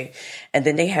Saturday. And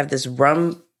then they have this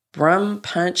rum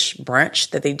punch brunch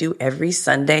that they do every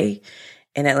Sunday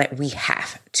in Atlanta. We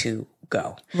have to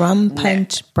go. Rum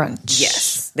punch brunch.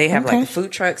 Yes. They have like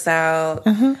food trucks out.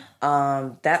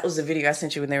 That was the video I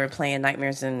sent you when they were playing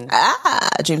Nightmares and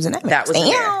Dreams and Nightmares. That was in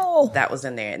there. That was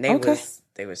in there. And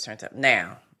they was turned up.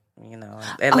 Now,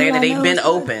 Atlanta, they've been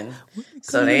open.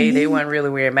 So they weren't really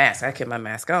wearing masks. I kept my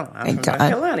mask on. I'm from North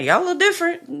Carolina. Y'all a little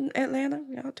different in Atlanta.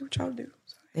 Y'all do what y'all do.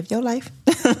 Live your life.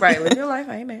 Right, live your life.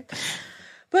 I ain't mad.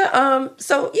 But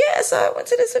so I went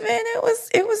to this event.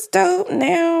 It was dope.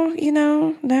 Now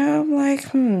I'm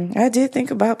like, I did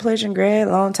think about pledging grad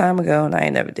a long time ago, and I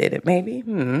ain't never did it. Maybe,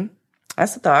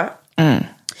 that's a thought.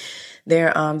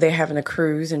 They're having a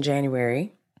cruise in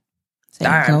January.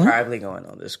 I'm probably going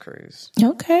on this cruise.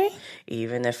 Okay.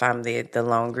 Even if I'm the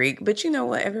lone Greek. But you know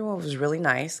what? Everyone was really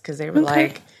nice because they were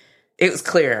like, it was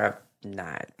clear I'm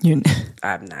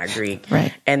not Greek.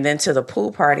 Right. And then to the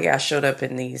pool party, I showed up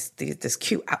in this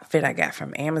cute outfit I got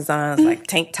from Amazon. It's like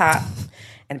tank top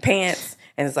and pants.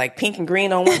 And it's like pink and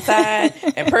green on one side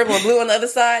and purple and blue on the other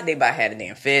side. They about had a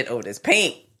damn fit over this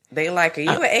pink. They like, are you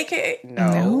an AKA?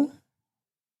 No.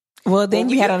 Well, then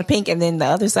you had on the pink and then the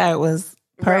other side was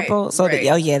purple. Right, so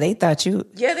right. They thought you.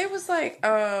 Yeah, they was like,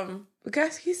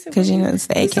 guys, he said, because it's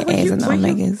the AKAs and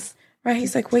Omegas. Right,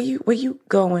 he's like, where you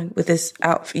going with this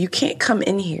outfit? You can't come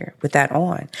in here with that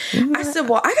on. Mm-hmm. I said,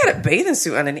 well, I got a bathing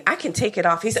suit underneath. I can take it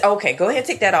off. He said, okay, go ahead and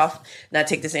take that off. Now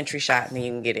take this entry shot and then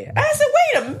you can get in. I said,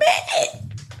 wait a minute.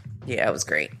 Yeah, it was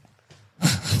great.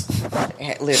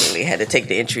 I literally had to take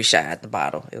the entry shot at the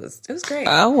bottle. It was great.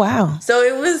 Oh wow! So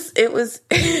it was it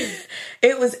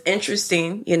was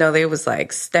interesting. You know, they was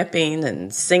like stepping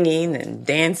and singing and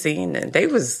dancing, and they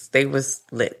was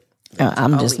lit.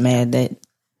 I'm just mad that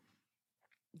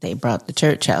they brought the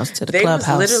church house to the clubhouse.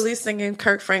 They was literally singing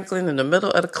Kirk Franklin in the middle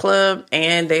of the club,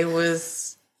 and they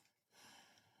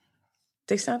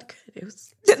sounded good. It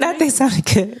was not. They sounded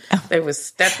good. They was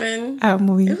stepping. I'm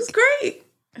weak. It was great.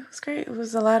 It was great. It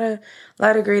was a lot of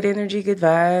great energy, good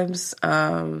vibes.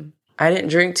 I didn't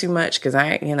drink too much because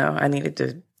I needed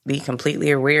to be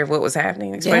completely aware of what was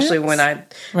happening, especially when I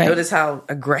noticed how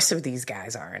aggressive these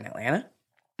guys are in Atlanta.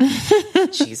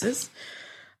 Jesus.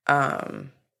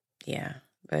 Yeah.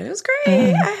 But it was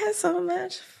great. I had so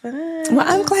much fun. Well,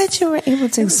 I'm glad you were able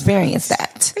to experience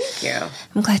that. Thank you.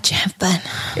 I'm glad you had fun.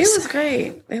 It was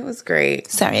great. It was great.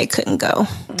 Sorry I couldn't go.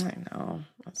 I know.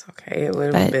 It's okay. It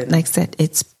would have been. Like I said,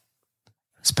 it's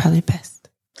probably best.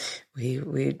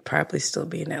 We'd probably still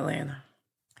be in Atlanta.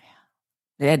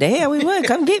 Yeah, the hell we would.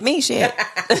 Come get me, shit.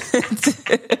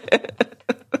 It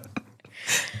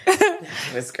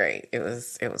was great. It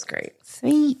was great.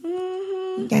 Sweet.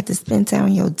 You got to spend time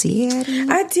with your daddy.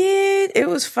 I did. It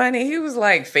was funny. He was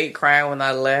like fake crying when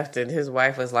I left, and his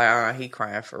wife was like, he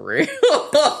crying for real.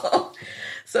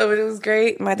 So it was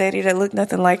great. My daddy that looked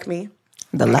nothing like me.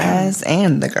 The lies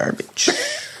and the garbage.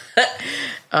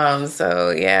 So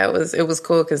yeah, it was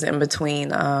cool because in between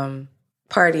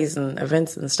parties and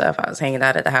events and stuff, I was hanging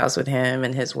out at the house with him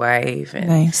and his wife, and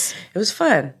nice. It was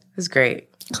fun. It was great.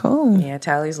 Cool. Yeah,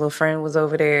 Tally's little friend was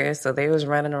over there, so they was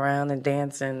running around and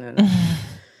dancing and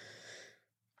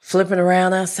flipping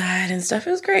around outside and stuff.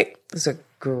 It was great. It was a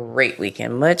great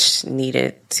weekend. Much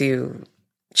needed to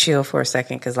chill for a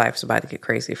second because life's about to get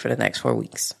crazy for the next 4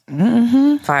 weeks.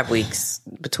 5 weeks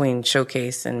between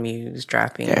Showcase and Muse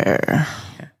dropping. Yeah.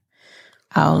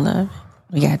 All of it.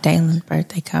 We got Dalen's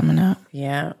birthday coming up.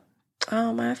 Yeah.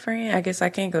 Oh, my friend. I guess I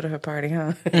can't go to her party,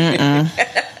 huh?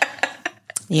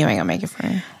 You ain't gonna make it,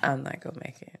 friend. I'm not gonna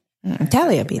make it.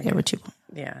 Tally will be there with you.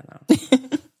 Yeah, I know.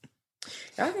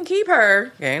 Y'all can keep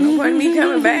her. There ain't no point in me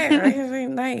coming back. Right every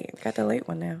night. Got the late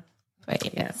one now.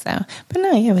 But yeah,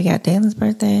 we got Dalen's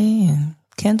birthday and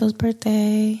Kendall's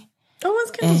birthday. Oh,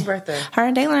 when's Kendall's birthday? Her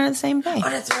and Dalen are the same day. Oh,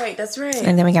 that's right. That's right.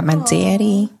 And then we got my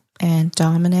daddy and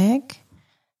Dominic.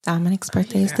 Dominic's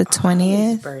birthday is the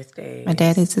 20th. Birthday. My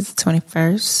daddy's is the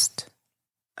 21st.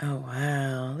 Oh,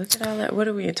 wow. Look at all that. What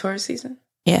are we in Taurus season?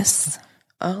 Yes.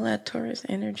 All that Taurus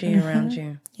energy around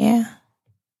you. Yeah.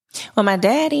 Well, my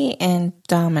daddy and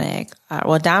Dominic,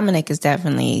 Dominic is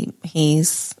definitely,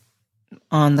 he's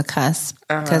on the cusp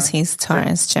because he's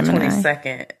Taurus Gemini.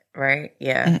 22nd, right?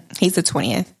 Yeah. He's the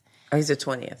 20th. Oh, he's the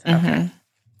 20th. Okay.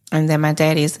 And then my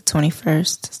daddy is the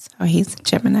 21st, so he's a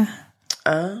Gemini.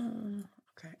 Oh,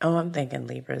 okay. Oh, I'm thinking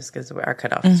Libras because our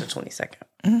cutoff is the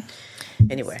 22nd.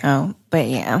 Anyway. Oh, but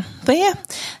yeah.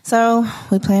 So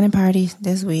we planning parties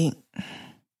this week.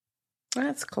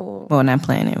 That's cool. Well, not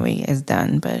planning. It's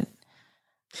done, but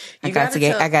I got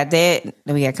that.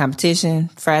 Then we got competition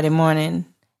Friday morning.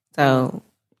 So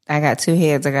I got 2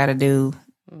 heads I got to do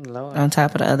on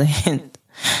top of the other end.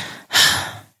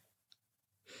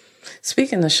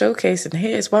 Speaking of Showcase and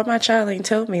heads, why my child ain't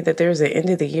told me that there's an end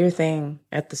of the year thing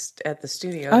at the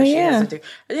studio? Oh, yeah.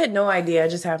 I had no idea. I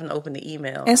just happened to open the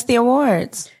email. It's the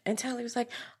awards. And Tally was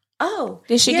like, oh.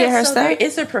 Did she get her stuff? There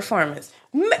is a performance.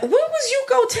 When was you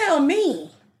go tell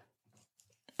me?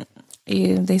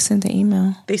 Yeah, they sent the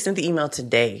email. They sent the email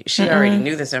today. She already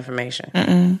knew this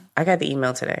information. I got the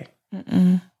email today.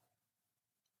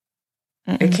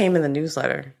 It came in the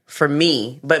newsletter for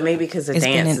me, but maybe because the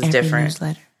dance is different.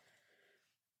 Newsletter.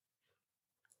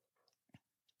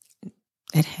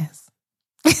 It has.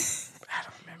 I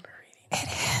don't remember reading it. It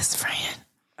has, friend.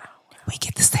 Oh, wow. We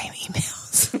get the same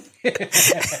emails.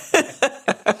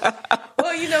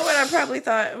 Well, you know what? I probably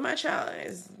thought my child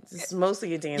is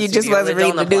mostly a dance. You just wasn't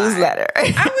reading the newsletter.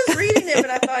 I was reading it, but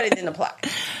I thought it didn't apply.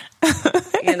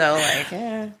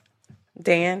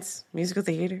 Dance, musical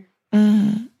theater.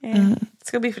 Mm-hmm. Yeah, mm-hmm.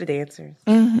 It's gonna be for the dancers.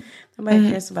 Mm-hmm. Nobody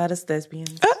cares about us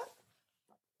lesbians.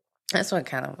 That's what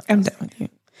kind of. I'm done with you.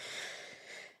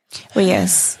 Well,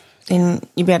 yes, and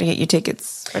you better get your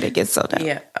tickets or they get sold out.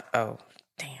 Yeah. Oh,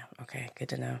 damn. Okay, good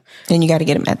to know. And you got to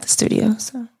get them at the studio.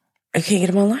 So I can't get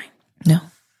them online. No.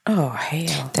 Oh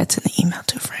hell. That's in the email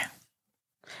too, friend.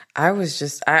 I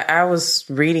was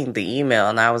reading the email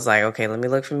and I was like, okay, let me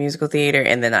look for musical theater,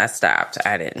 and then I stopped.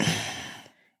 I didn't.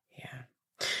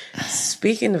 Yeah.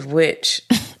 Speaking of which,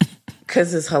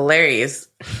 because it's hilarious.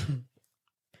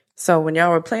 So when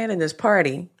y'all were planning this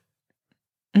party,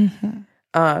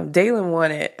 Daylin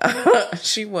wanted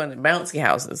she wanted bouncy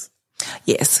houses.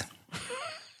 Yes.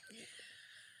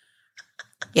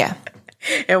 Yeah.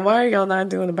 And why are y'all not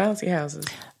doing the bouncy houses?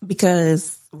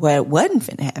 Because what wasn't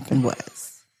finna happen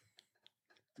was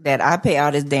that I pay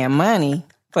all this damn money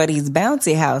for these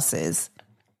bouncy houses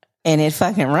and it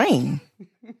fucking rained.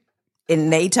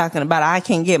 And they talking about I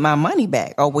can't get my money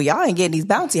back. Oh, well, y'all ain't getting these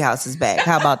bouncy houses back.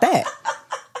 How about that?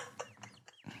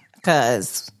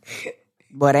 Because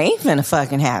what ain't finna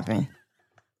fucking happen.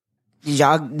 Did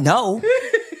y'all know?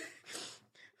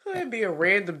 It'd be a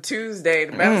random Tuesday.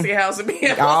 The bouncy house would be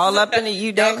all up in the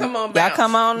y'all come on, y'all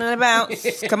come on in the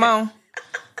bounce. Come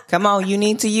on. You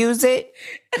need to use it.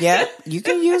 Yeah, you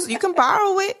can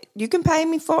borrow it. You can pay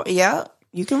me for it. Yeah,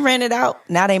 you can rent it out.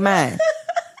 Now they mine.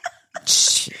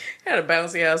 Had a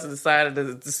bouncy house on the side of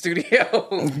the studio.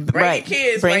 Bring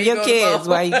your kids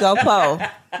while you go po.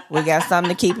 We got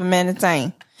something to keep them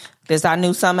entertained. This our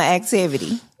new summer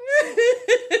activity.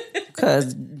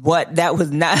 Because that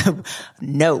was not,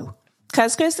 no.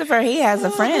 Because Christopher, he has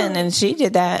a friend and she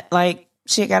did that. Like,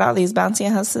 she got all these bouncy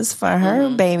houses for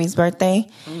her baby's birthday.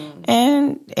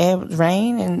 And it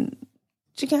rained and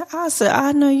I said,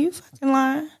 I know you fucking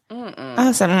lying.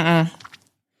 I said,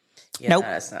 Yeah, nope. No,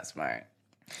 that's not smart.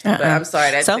 But I'm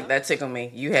sorry, that tickled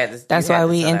me. You had this. That's why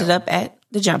we ended up at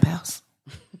the jump house.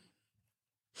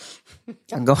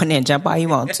 Y'all go in there and jump all you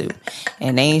want to.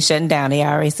 And they ain't shutting down. They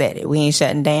already said it. We ain't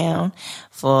shutting down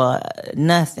for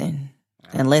nothing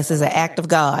unless it's an act of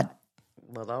God.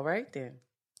 Well, all right then.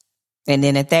 And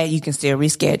then at that, you can still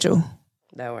reschedule.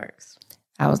 That works.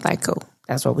 I was like, cool.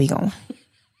 That's what we going.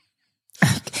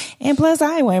 And plus,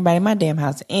 I ain't worried about it in my damn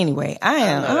house anyway.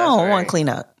 I don't want to clean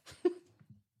up.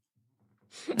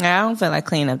 I don't feel like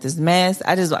cleaning up this mess.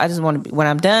 I just want to be, when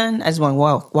I'm done, I just want to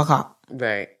walk off.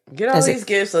 Right. Get all these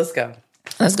gifts. Let's go.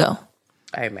 Let's go.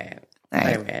 Amen.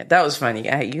 Amen. That was funny.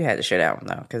 You had to share that one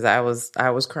though, because I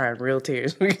was crying real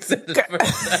tears when you said this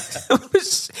first time.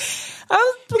 Because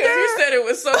you said it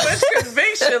with so much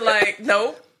conviction. Like,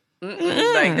 nope.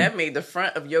 Like that made the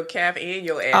front of your calf and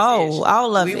your ass. Oh,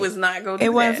 all of it. We was not going to do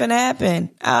it. Wasn't finna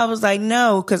happen. I was like,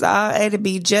 no, because I had to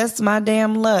be just my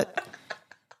damn luck.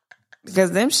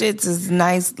 Because them shits is a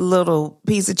nice little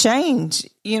piece of change,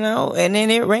 and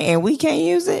then it rain and we can't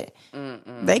use it.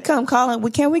 They come calling,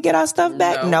 can we get our stuff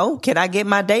back? No. Can I get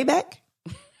my day back?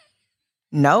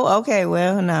 No? Okay,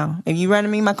 well, no. If you running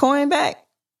me my coin back?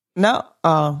 No.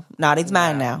 Oh, no, it's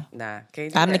mine now. Nah.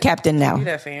 I'm the captain now. Can't do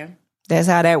that, fam. That's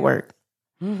how that worked.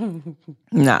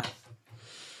 No.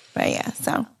 But yeah,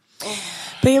 so.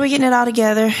 But yeah, we're getting it all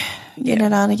together.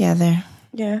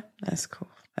 Yeah, that's cool.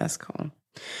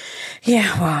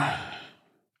 Yeah, well.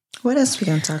 What else are we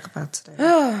going to talk about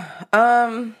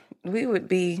today? We would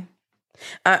be,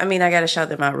 I got to shout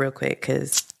them out real quick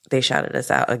because they shouted us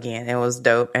out again. It was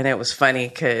dope. And it was funny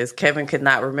because Kevin could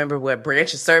not remember what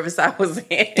branch of service I was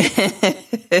in.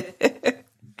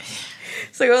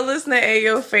 So go listen to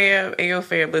Ayo Fam. Ayo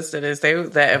Fam, listen to this.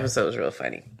 That episode was real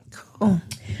funny. Cool.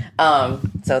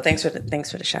 So thanks for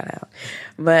the shout out.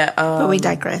 But we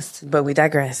digress. What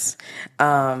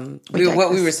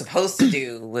we were supposed to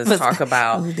do was talk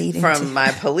about from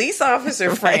my police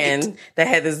officer friend that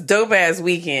had this dope ass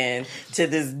weekend to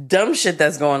this dumb shit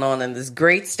that's going on in this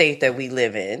great state that we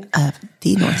live in.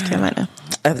 North Carolina.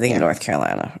 North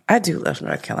Carolina. I do love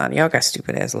North Carolina. Y'all got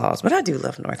stupid ass laws, but I do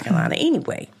love North Carolina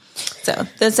anyway. So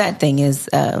the sad thing is,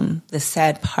 the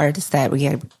sad part is that we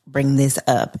got to bring this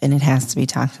up, and it has to be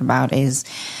talked about, is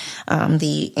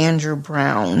the Andrew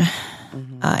Brown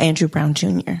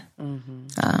Jr.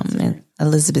 In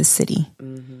Elizabeth City.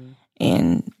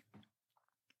 And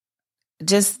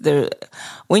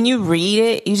when you read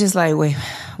it, you just like, wait,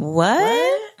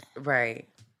 what? Right.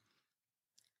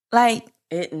 Like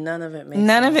none of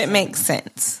it makes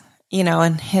sense.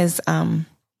 And his well,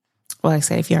 like I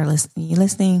said, if you're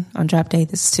listening on drop day,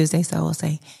 this is Tuesday, so we'll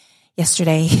say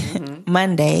yesterday,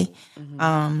 Monday.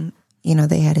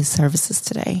 They had his services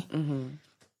today, and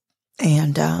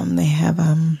they have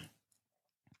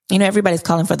everybody's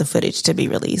calling for the footage to be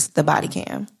released, the body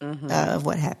cam of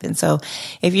what happened. So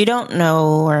if you don't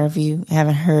know, or if you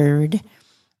haven't heard,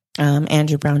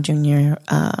 Andrew Brown Jr.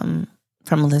 From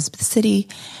Elizabeth City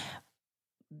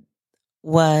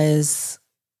was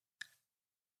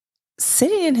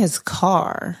sitting in his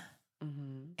car,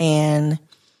 and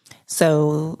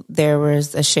so there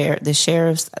was the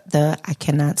sheriff's, I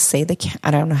cannot say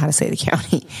I don't know how to say the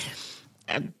county.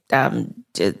 I'm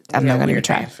not going to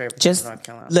try. Just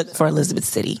look for Elizabeth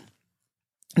City,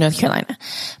 North Carolina.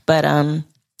 But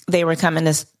they were coming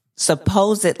to,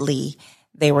 supposedly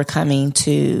they were coming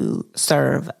to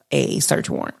serve a search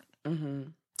warrant.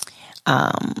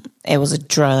 It was a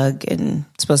drug, and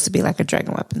supposed to be like a drug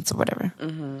and weapons or whatever.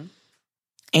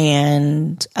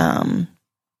 And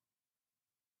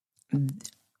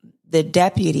the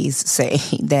deputies say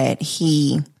that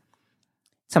he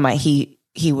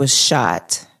was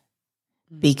shot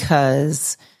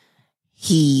because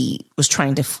he was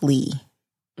trying to flee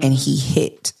and he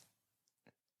hit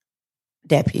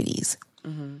deputies.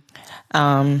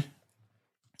 And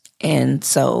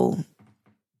so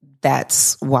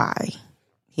that's why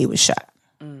he was shot.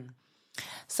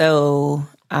 So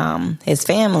his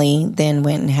family then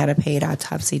went and had a paid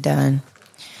autopsy done.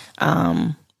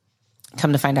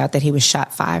 Come to find out that he was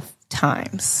shot 5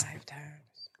 times.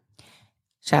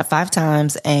 Shot 5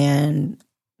 times, and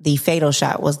the fatal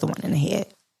shot was the one in the head.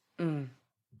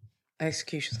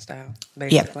 Execution style,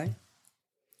 basically. Yep.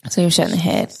 So he was shot in the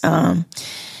head.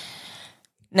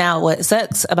 Now, what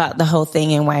sucks about the whole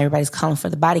thing and why everybody's calling for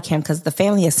the body cam, because the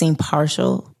family has seen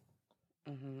partial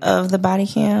of the body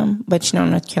cam, but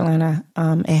North Carolina,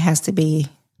 it has to be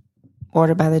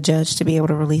ordered by the judge to be able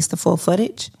to release the full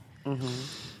footage.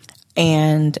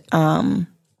 And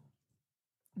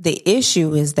the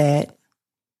issue is that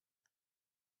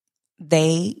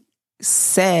they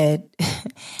said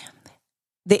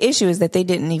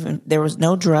there was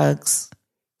no drugs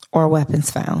or weapons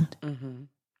found.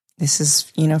 This is,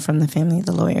 from the family of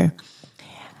the lawyer.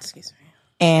 Excuse me.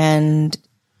 And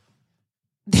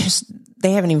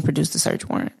they haven't even produced a search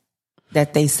warrant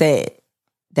that they said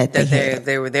that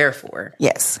they were there for.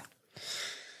 Yes.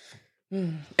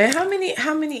 And how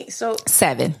many? So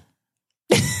 7.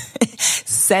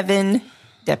 7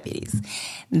 deputies.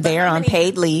 They're on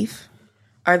paid leave.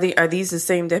 Are these the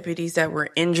same deputies that were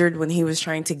injured when he was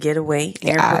trying to get away?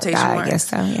 I guess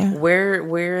so. Yeah. Where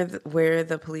are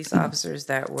the police officers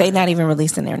that were? They're not even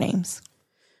releasing their names.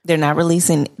 They're not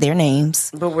releasing their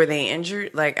names. But were they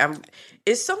injured?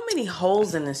 It's so many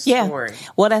holes in this story.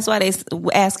 Well, that's why they're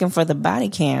asking for the body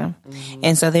cam,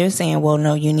 and so they're saying, well,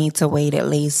 no, you need to wait at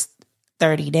least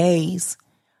 30 days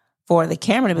for the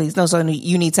camera to release. No, so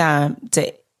you need time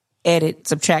to edit,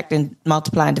 subtract, and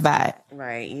multiply and divide.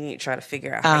 Right. You need to try to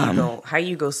figure out how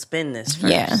you go spin this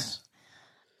first. Yeah.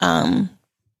 And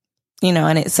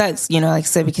it sucks, like I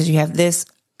said, because you have this,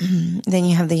 then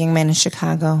you have the young man in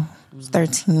Chicago,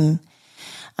 13.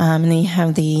 And then you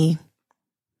have the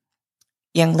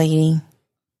young lady,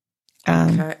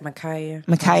 Micaiah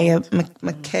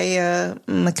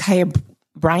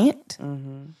Bryant.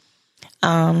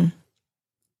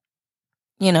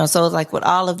 So it's like with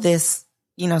all of this,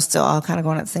 still all kind of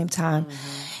going at the same time.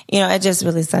 It just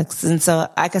really sucks. And so,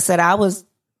 like I said, I was,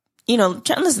 trying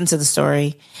to listen to the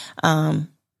story. But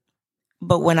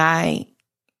when I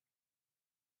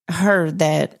heard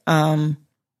that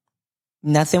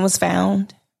nothing was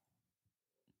found,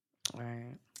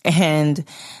 and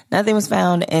nothing was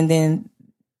found, and then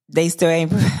they still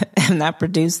have not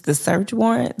produced the search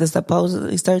warrant, the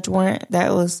supposedly search warrant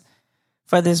that was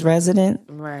for this resident.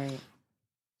 Right.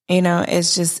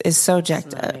 It's so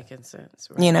jacked up. Making sense.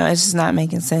 Right. It's just not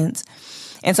making sense.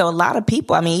 And so a lot of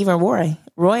people, even Roy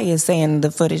is saying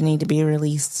the footage need to be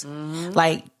released.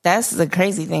 Like, that's the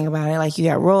crazy thing about it. Like, you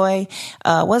got Roy,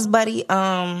 what's buddy?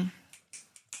 Josh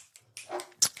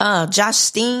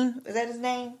Steen, is that his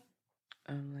name?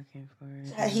 I'm looking for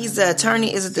it. He's the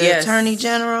attorney. Is it the attorney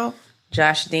general?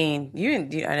 Josh Dean. I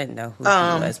didn't know who he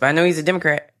was, but I know he's a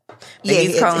Democrat. And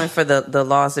he's calling for the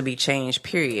laws to be changed,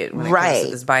 period, when it comes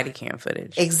to this body cam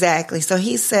footage. Exactly. So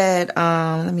he said,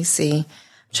 let me see. I'm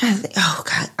trying to think. Oh,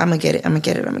 God. I'm going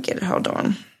to get it. Hold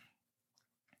on.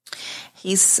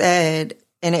 He said,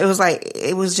 and it was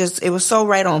so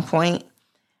right on point.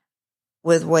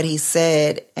 with what he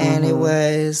said, and it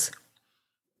was,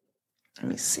 let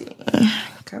me see.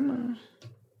 Come on.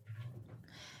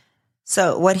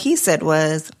 So what he said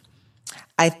was,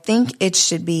 I think it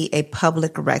should be a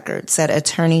public record, said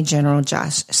Attorney General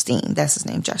Josh Steen. That's his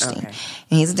name, Josh Steen. And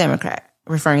he's a Democrat,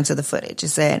 referring to the footage. It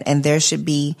said, and there should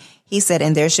be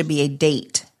a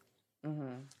date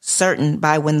certain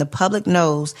by when the public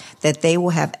knows that they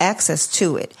will have access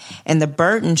to it. And the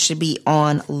burden should be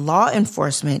on law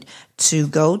enforcement to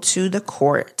go to the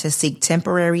court to seek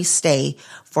temporary stay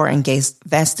for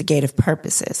investigative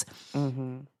purposes.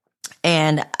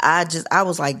 And I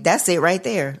was like, that's it right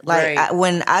there. Like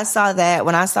when I saw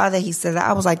that he said that,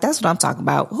 I was like, that's what I'm talking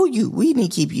about. Who you? We need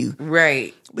to keep you.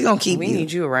 Right. We gonna keep you. We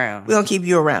need you around. We gonna keep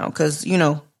you around because you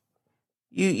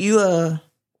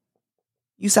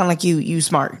sound like you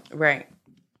smart. Right.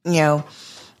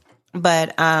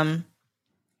 But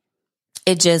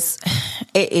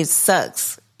it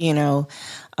sucks, and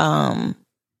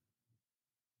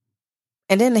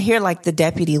then to hear like the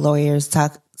deputy lawyers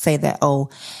say that, oh,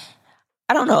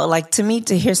 I don't know, like to me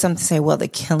to hear something say, well, the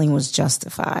killing was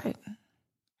justified.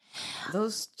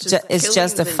 It's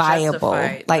justifiable.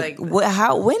 Like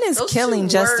when is killing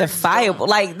justifiable?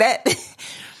 Like that?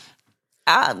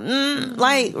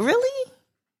 Like really?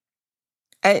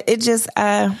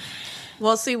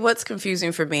 Well, see, what's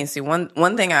confusing for me,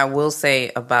 one thing I will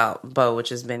say about Bo, which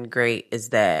has been great, is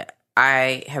that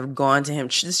I have gone to him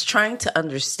just trying to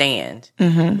understand,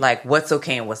 like, what's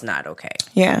okay and what's not okay.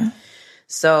 Yeah.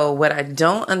 So what I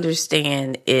don't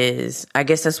understand is, I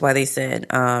guess that's why they said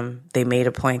they made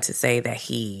a point to say that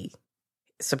he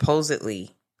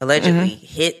allegedly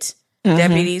hit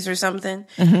deputies or something,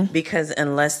 because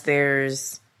unless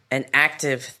there's an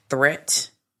active threat,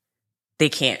 they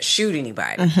can't shoot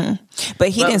anybody. But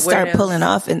he didn't start pulling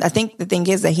off. And I think the thing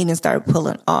is that he didn't start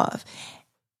pulling off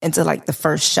until like the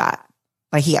first shot.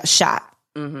 Like he got shot.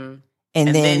 And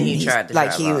then he tried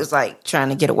to was like trying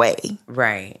to get away.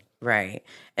 Right.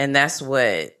 And that's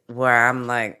where I'm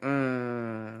like,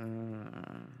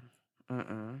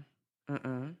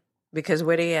 because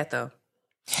where they at though?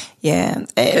 Yeah.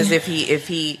 Because if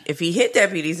he hit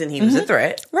deputies and he was a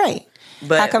threat. Right.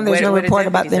 But how come there's no report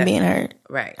about them being hurt?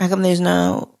 Right. How come there's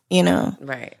no,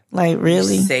 right. Like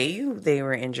really? You say they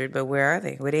were injured, but where are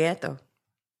they? Where they at though?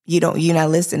 You're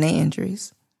not listing their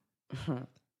injuries. And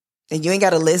you ain't got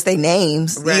to list their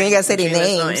names. Right. You ain't got to say their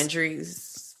names. No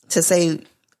injuries. To say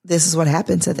this is what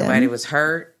happened to them. Nobody was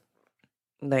hurt.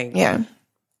 Like, yeah.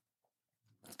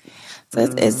 So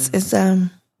it's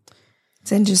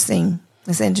interesting.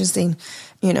 It's interesting,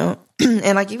 and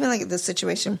like even like the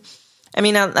situation. I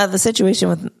mean, the situation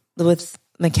with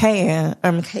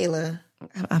Michaela.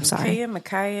 I'm sorry,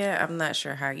 Micaiah. I'm not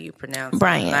sure how you pronounce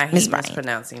Bryant. Miss Bryant.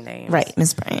 Mispronouncing names, right?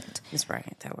 Miss Bryant. Miss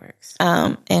Bryant. That works.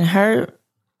 And her,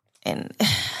 and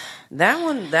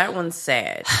that one's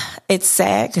sad. It's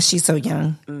sad because she's so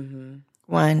young.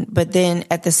 One, but then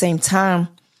at the same time,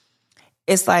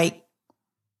 it's like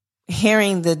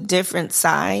hearing the different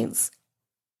sides.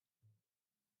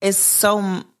 Is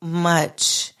so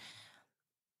much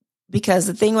because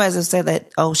the thing was, I said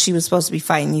that, oh, she was supposed to be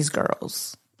fighting these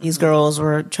girls. These girls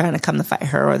were trying to come to fight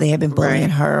her, or they had been bullying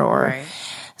her or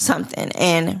something.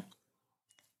 And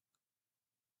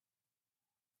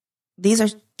these are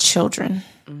children.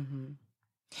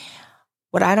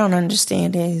 What I don't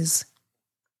understand is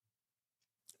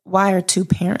why are two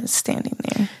parents standing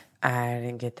there? I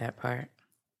didn't get that part.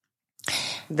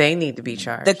 They need to be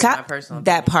charged. That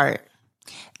part.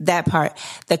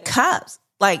 The cops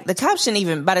shouldn't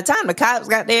even, by the time the cops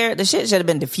got there, the shit should have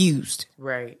been diffused.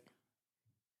 Right.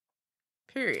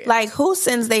 Period. Like, who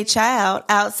sends their child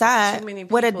outside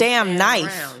with a damn knife?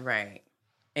 Around, right.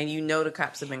 And the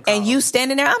cops have been called. And you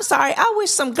standing there, I'm sorry, I wish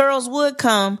some girls would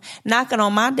come knocking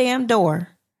on my damn door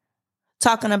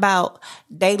talking about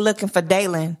they looking for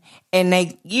Daylon and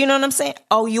they, you know what I'm saying?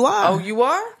 Oh, you are? Oh, you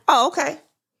are? Oh, okay.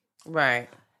 Right.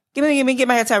 Get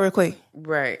my hair tied real quick.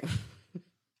 Right.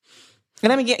 And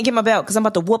let me get my belt because I'm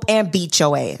about to whoop and beat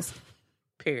your ass.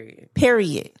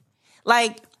 Period.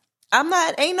 Like,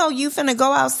 ain't no you finna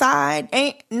go outside.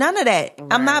 Ain't none of that.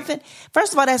 Right. I'm not finna.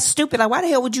 First of all, that's stupid. Like, why the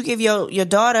hell would you give your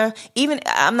daughter, even,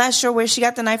 I'm not sure where she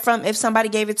got the knife from, if somebody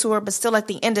gave it to her, but still at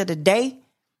the end of the day,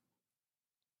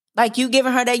 like you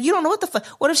giving her that, you don't know what the fuck.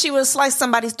 What if she would have sliced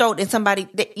somebody's throat and somebody,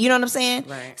 you know what I'm saying?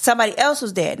 Right. Somebody else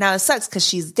was dead. Now it sucks because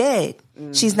she's dead.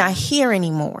 She's not here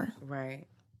anymore. Right.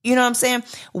 You know what I'm saying?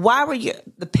 Why were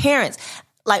the parents,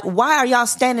 like, why are y'all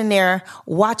standing there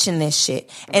watching this shit?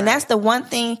 And that's the one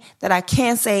thing that I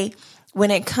can say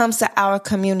when it comes to our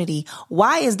community.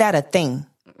 Why is that a thing?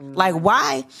 Like,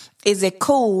 why is it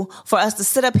cool for us to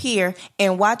sit up here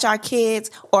and watch our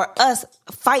kids or us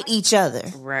fight each other?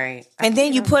 Right. And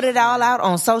then you put it all out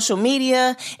on social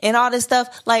media and all this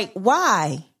stuff. Like,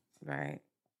 why? Right.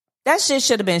 That shit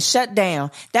should have been shut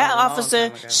down. That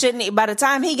officer shouldn't, by the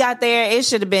time he got there, it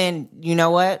should have been, you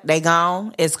know what? They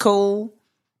gone. It's cool.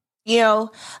 You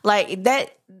know, like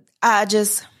that, yeah,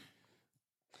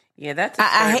 that's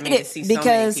I hate it see because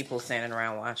so many people standing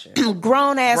around watching.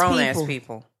 Grown ass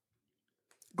people.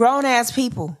 Grown ass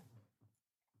people.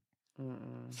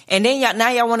 And then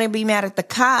y'all want to be mad at the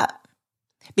cop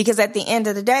because at the end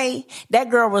of the day,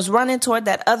 that girl was running toward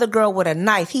that other girl with a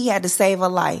knife. He had to save her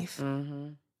life. Mm-hmm.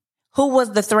 Who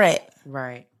was the threat?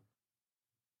 Right.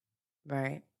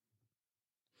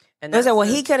 And they said, well,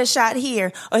 he could have shot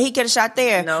here or he could have shot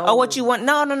there. No. Or what you want.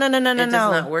 No. It does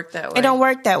not work that way. It don't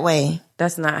work that way.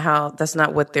 That's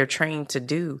not what they're trained to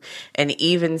do. And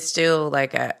even still,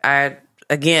 like, I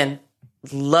again,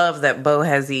 love that Bo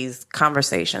has these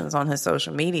conversations on his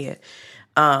social media.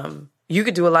 You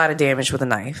could do a lot of damage with a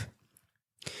knife.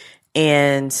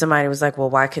 And somebody was like, well,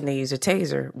 why couldn't they use a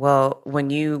taser? Well,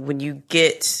 when you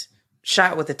get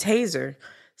shot with a taser,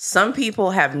 some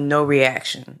people have no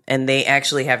reaction and they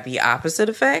actually have the opposite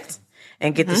effect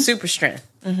and get the super strength.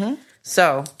 Mm-hmm.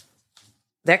 So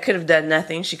that could have done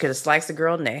nothing. She could have sliced the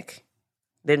girl's neck.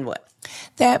 Then what?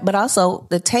 That, but also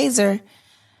the taser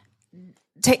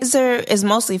is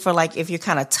mostly for like if you're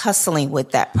kind of tussling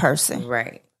with that person.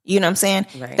 Right. You know what I'm saying?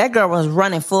 Right. That girl was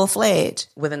running full-fledged.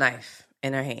 With a knife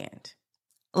in her hand.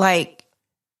 Like.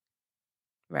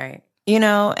 Right. You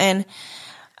know, and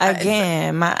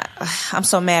again, I'm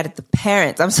so mad at the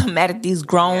parents. I'm so mad at these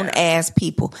grown-ass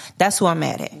people. That's who I'm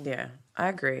mad at. Yeah. I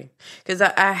agree because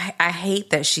I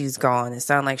hate that she's gone. It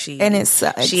sounds like she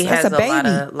has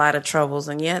a lot of troubles,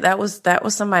 and that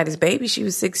was somebody's baby. She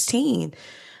was 16.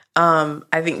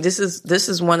 I think this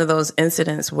is one of those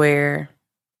incidents where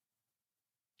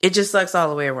it just sucks all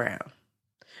the way around.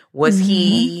 Was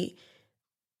he?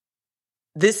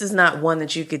 This is not one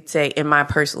that you could say, in my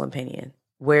personal opinion,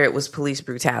 where it was police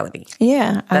brutality.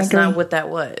 Yeah, that's not what that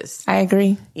was. I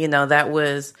agree. You know, that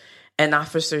was an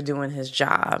officer doing his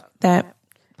job. That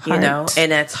part. You know,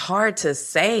 and it's hard to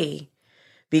say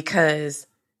because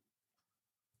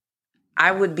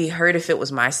I would be hurt if it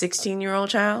was my 16-year-old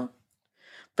child.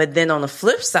 But then on the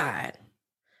flip side,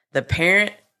 the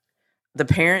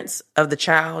parents of the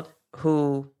child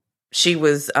who she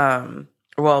was,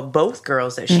 both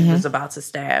girls that she was about to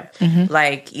stab,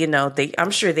 like, you know,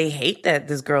 I'm sure they hate that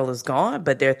this girl is gone,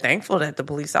 but they're thankful that the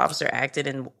police officer acted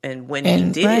and when he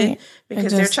did,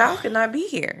 because their child could not be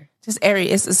here.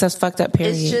 It's a fucked up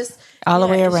period. It's just all the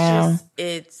way around.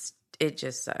 It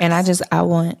just sucks. And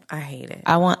I hate it.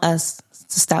 I want us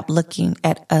to stop looking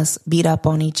at us beat up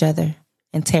on each other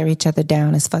and tear each other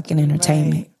down as fucking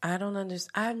entertainment. Right. I don't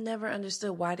understand. I've never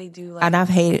understood why they do like. And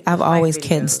I've always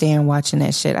couldn't stand watching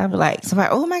that shit. I'd be like, somebody,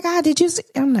 oh my God, did you see?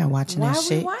 I'm not watching that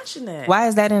shit. Why are we watching that? Why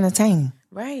is that entertaining?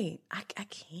 Right. I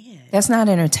can't. That's not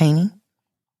entertaining.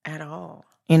 At all.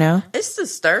 You know? It's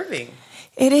disturbing.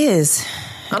 It is.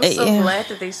 I'm so glad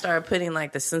that they started putting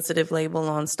like the sensitive label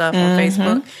on stuff on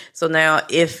Facebook. So now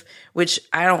which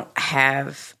I don't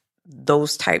have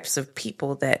those types of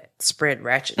people that spread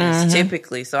ratchetness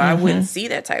typically, so I wouldn't see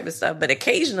that type of stuff, but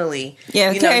occasionally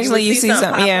occasionally you see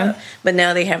something up. But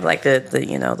now they have like the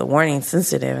the warning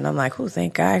sensitive, and I'm like, oh,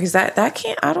 thank God, because that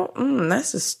can't, I don't,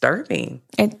 that's disturbing.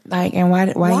 And why do you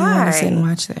want to sit and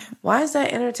watch that? Why is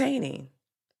that entertaining?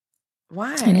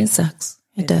 Why? And it sucks.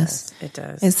 It does.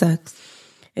 It sucks.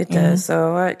 It does.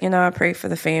 So I pray for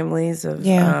the families of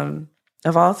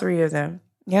all three of them.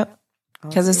 Yep.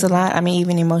 Because it's a lot. I mean,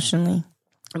 even emotionally,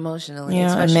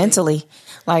 and mentally,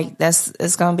 like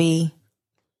it's going to be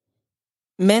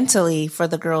mentally for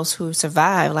the girls who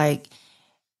survive. Like,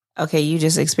 okay, you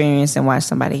just experienced and watched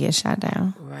somebody get shot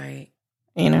down, right?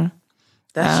 You know,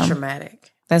 that's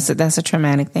traumatic. That's a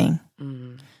traumatic thing.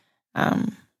 You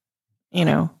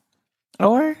know,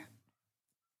 or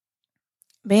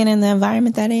being in the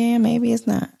environment that they're in, maybe it's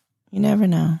not. You never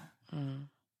know.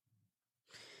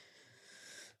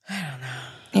 I don't know.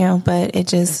 You know, but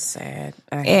it's sad.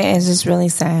 It's just really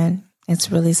sad. It's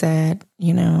really sad.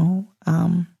 You know,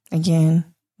 again,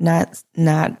 not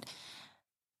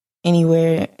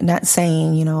anywhere, not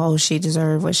saying, you know, oh, she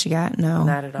deserved what she got. No,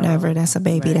 not at all. Never. That's a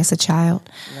baby. Right. That's a child.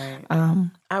 Right.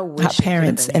 I wish our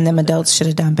parents and them adults should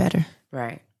have done better.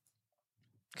 Right.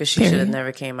 Because she should have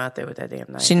never came out there with that damn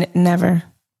knife. She never.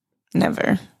 You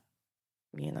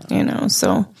know.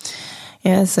 So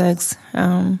yeah, it sucks.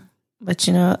 But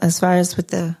you know, as far as with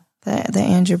the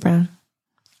Andrew Brown,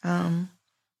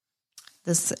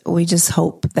 we just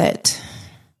hope that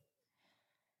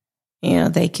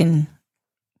they can.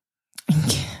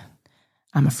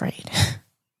 I'm afraid.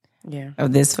 Yeah.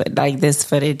 Of this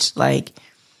footage, like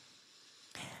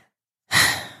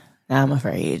I'm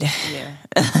afraid. Yeah.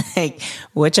 Like,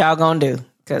 what y'all gonna do?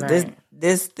 Because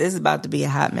this is about to be a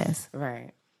hot mess.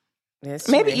 Right. Yes.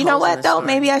 Maybe you know what though?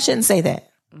 Maybe I shouldn't say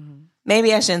that. Mm-hmm.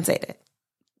 Maybe I shouldn't say that.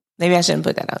 Maybe I shouldn't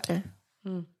put that out there.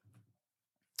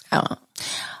 I don't know.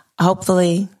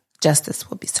 Hopefully, justice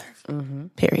will be served. Mm-hmm.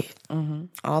 Period. Mm-hmm.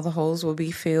 All the holes will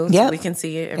be filled. Yep. So we can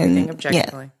see it, everything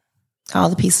objectively. Yeah. All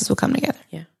the pieces will come together.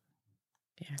 Yeah.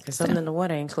 Yeah, because something in the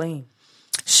water ain't clean.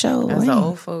 Sure. As the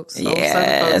old folks,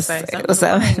 yes.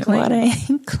 Something in the water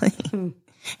ain't clean.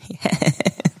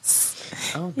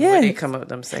 Yes. I don't know where they come up with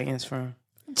them sayings from.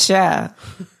 Child.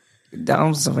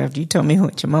 After you told me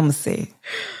what your mama said.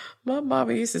 My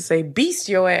mama used to say, beast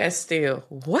your ass still.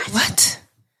 What?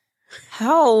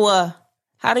 How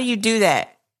do you do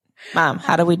that? Mom,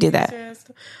 how do we do that?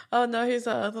 Oh, no, here's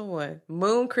the other one.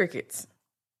 Moon crickets.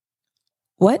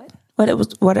 What? What are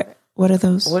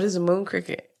those? What is a moon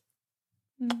cricket?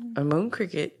 A moon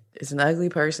cricket is an ugly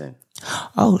person.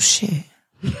 Oh, shit.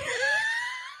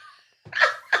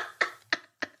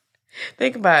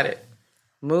 Think about it.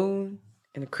 Moon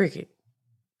and a cricket.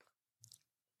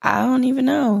 I don't even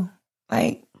know.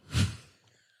 Like,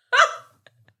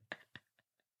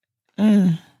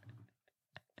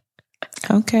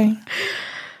 Okay.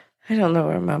 I don't know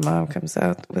where my mom comes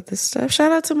out with this stuff.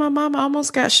 Shout out to my mom. I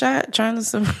almost got shot trying to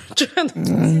see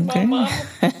my mom.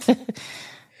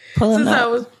 Pulling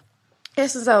up.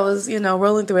 Since I was,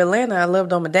 rolling through Atlanta, I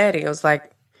loved on my daddy. I was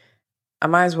like, I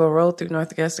might as well roll through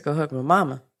North Augusta to go hug my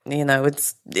mama.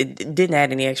 It didn't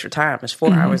add any extra time. It's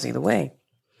 4 hours either way.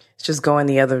 It's just going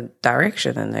the other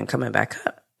direction and then coming back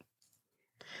up.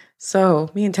 So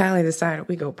me and Tally decided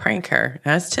we go prank her.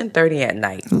 Now it's 10:30 at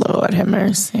night. Lord have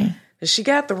mercy. She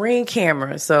got the Ring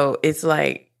camera, so it's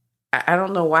like, I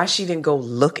don't know why she didn't go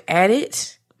look at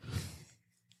it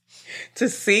to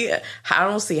see it. I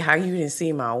don't see how you didn't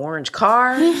see my orange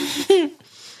car.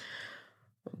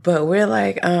 But we're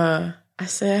like, I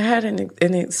said, I had an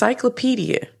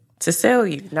encyclopedia to sell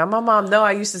you. Now, my mom know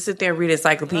I used to sit there and read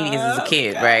encyclopedias as a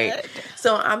kid, God. Right?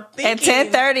 So I'm thinking...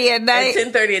 At 10:30 at night?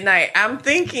 At 10:30 at night. I'm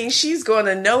thinking she's going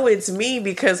to know it's me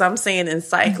because I'm saying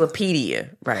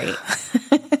encyclopedia, right?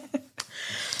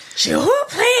 She, who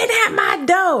playing at my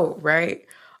door, right?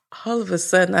 All of a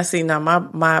sudden, I see now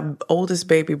my oldest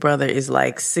baby brother is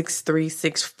like 6'3",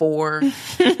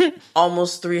 6'4",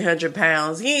 almost 300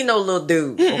 pounds. He ain't no little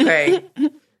dude, okay?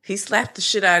 He slapped the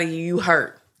shit out of you, you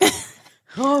hurt.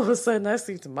 All of a sudden, I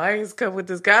see Tamias come with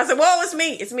this guy. I said, whoa, it's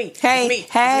me. It's me. Hey, it's me.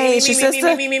 hey, it's me,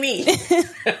 sister. Me.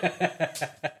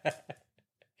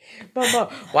 Mama,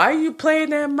 why are you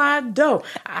playing at my door?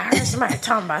 I heard somebody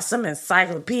talking about some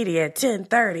encyclopedia at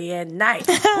 10:30 at night.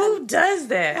 Who does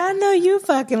that? I know you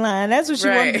fucking lying. That's what she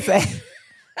wanted to say.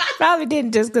 Probably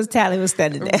didn't just because Tally was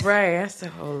standing there. Right. I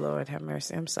said, oh, Lord, have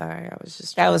mercy. I'm sorry. I was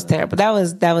just... That was terrible. That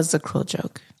was a cruel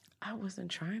joke. I wasn't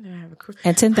trying to have a cruel...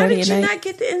 At 10:30 at night? How did you not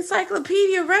get the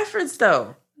encyclopedia reference,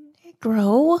 though?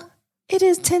 Negro, it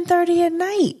is 10:30 at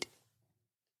night.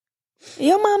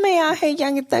 Your mama ain't out here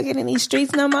young and thugging in these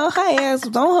streets no more. Her ass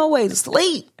was on her way to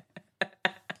sleep.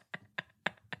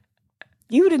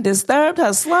 You done disturbed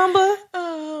her slumber.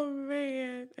 Oh,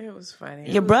 man. It was funny.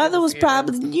 Your brother was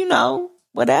probably,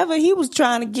 whatever. He was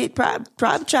trying to get,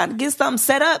 probably trying to get something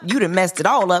set up. You done messed it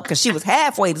all up because she was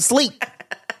halfway to sleep.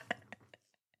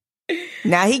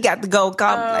 Now he got to go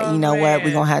call, what?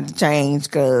 We're going to have to change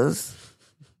because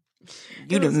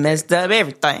you done messed up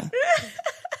everything.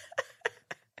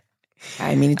 I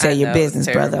didn't mean to tell your business,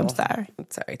 brother. I'm sorry. I'm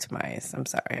sorry, Tamias. I'm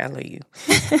sorry. I love you.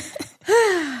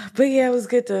 But yeah, it was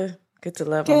good to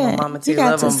love on my mama too. You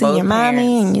got to see your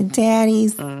mommy and your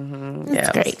daddies. Mm-hmm.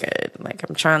 Yeah, it was good. Like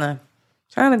I'm trying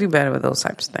to do better with those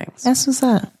types of things. That's what's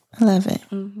up. I love it.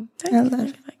 Mm-hmm.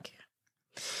 Thank you.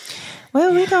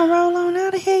 Well, we gonna roll on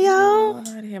out of here, y'all. Out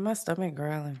of here. My stomach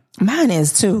growling. Mine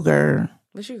is too, girl.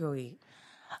 What you go eat?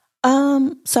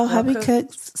 So hubby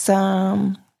cooks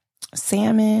some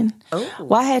salmon. Oh.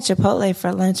 Well, I had Chipotle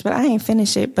for lunch, but I ain't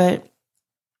finished it. But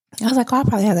I was like, I'll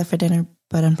probably have that for dinner,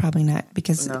 but I'm probably not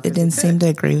because it didn't seem to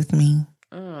agree with me.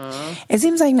 It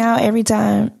seems like now every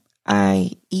time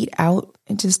I eat out,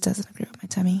 it just doesn't agree with my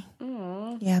tummy.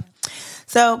 Yeah.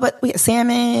 So, but we got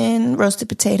salmon, roasted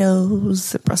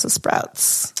potatoes, Brussels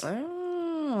sprouts.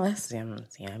 Oh, that's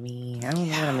yummy. I don't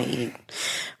know what I'm going to eat.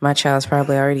 My child's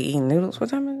probably already eating noodles. What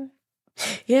time is it?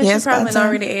 Yeah, she probably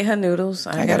already ate her noodles.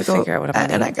 I got to figure out what I'm going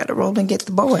to eat. And I got to roll and get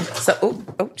the boy. So,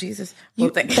 oh, Jesus.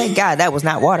 Thank God that was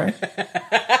not water.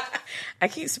 I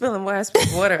keep spilling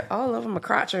water all over my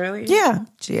crotch earlier. Yeah.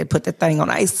 She had put the thing on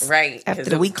ice. Right. After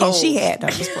the weekend she had.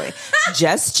 I'm just playing.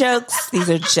 Just jokes. These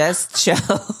are just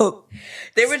jokes.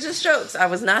 They were just jokes. I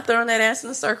was not throwing that ass in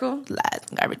a circle. Lies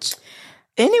and garbage.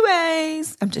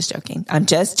 Anyways, I'm just joking.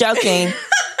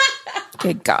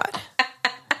 Good God.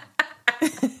 Well,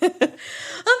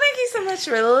 thank you so much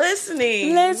for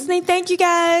listening. Thank you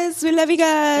guys. We love you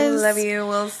guys. Love you.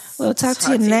 We'll talk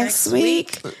to you next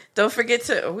week. Don't forget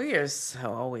to. We are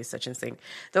always such in sync.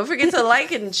 Don't forget to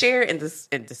like and share and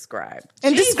describe.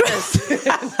 And describe.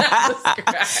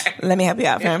 Let me help you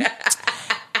out, fam.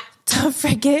 Don't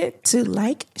forget to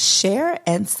like, share,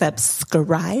 and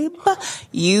subscribe.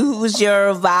 Use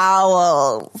your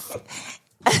vowels.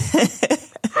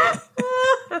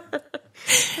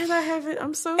 And I have it.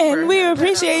 I'm so. And we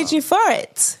appreciate you for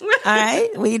it. All right,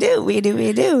 we do. Right,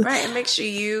 and make sure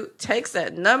you text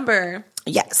that number.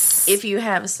 Yes, if you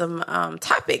have some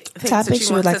topics that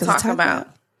you want to talk about.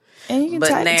 And you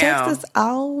can text us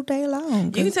all day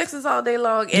long. You can text us all day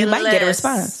long. You might get a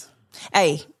response.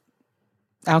 Hey,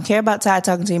 I don't care about Ty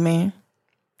talking to you, man.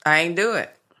 I ain't do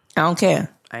it. I don't care.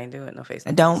 I ain't do it. No face.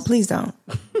 Please don't.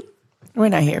 We're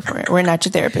not here for it. We're not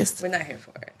your therapist. We're not here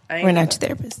for it. We're not your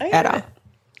therapist at all.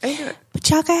 But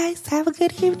y'all guys have a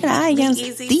good evening. I am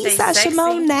Sasha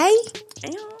Monet.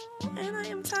 And I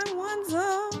am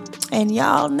Taiwanzo. And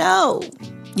y'all know,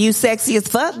 you sexy as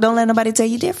fuck. Don't let nobody tell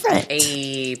you different.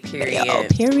 Hey, period. Yo,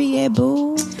 period,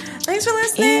 boo. Thanks for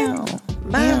listening.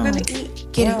 Bye. I'm gonna eat.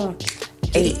 Get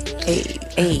it.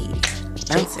 Hey.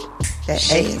 Bounce it.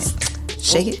 That ass.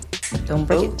 Shake it. Don't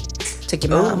break it. Take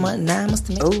your mama 9 months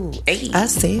to make. Ooh, hey. I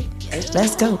said,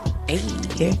 let's go. Hey.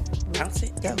 Here. Bounce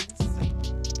it. Go.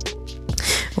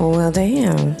 Well,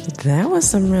 damn. That was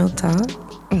some real talk.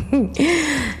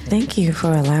 Thank you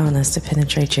for allowing us to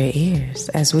penetrate your ears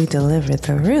as we deliver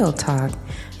the real talk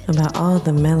about all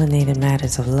the melanated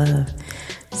matters of love,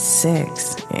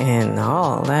 sex, and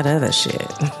all that other shit.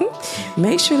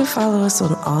 Make sure to follow us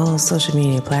on all social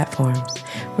media platforms.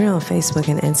 We're on Facebook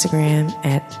and Instagram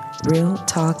at Real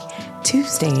Talk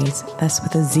Tuesdays, that's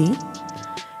with a Z.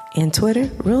 And Twitter,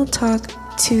 Real Talk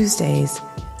Tuesdays,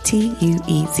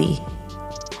 TUEZ.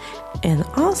 And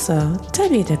also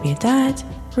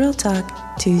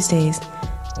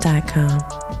www.realtalktuesdays.com.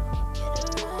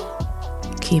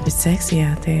 Keep it sexy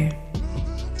out there.